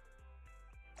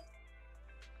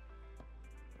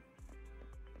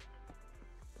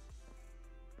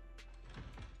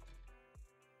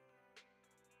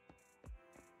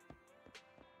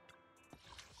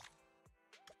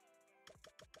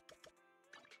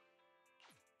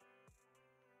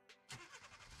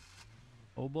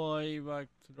Oh boy, back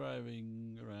to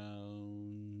driving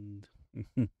around.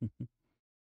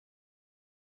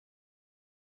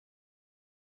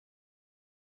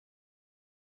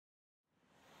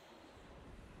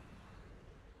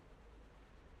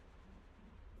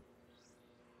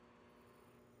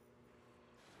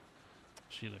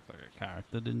 She looked like a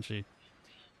character, didn't she?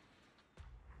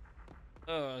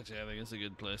 Oh, actually, I think it's a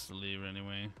good place to leave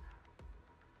anyway.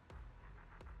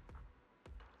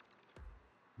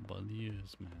 Bunny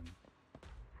ears, man.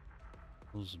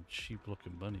 Those are some cheap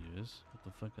looking bunny ears. What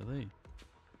the fuck are they?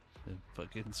 They're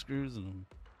fucking screws in them.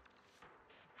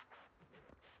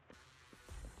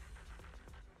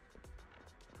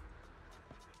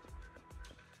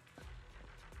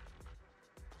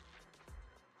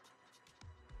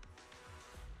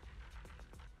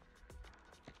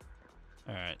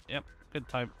 Alright, yep. Good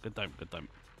time.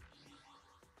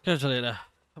 Catch you later.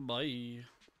 Bye.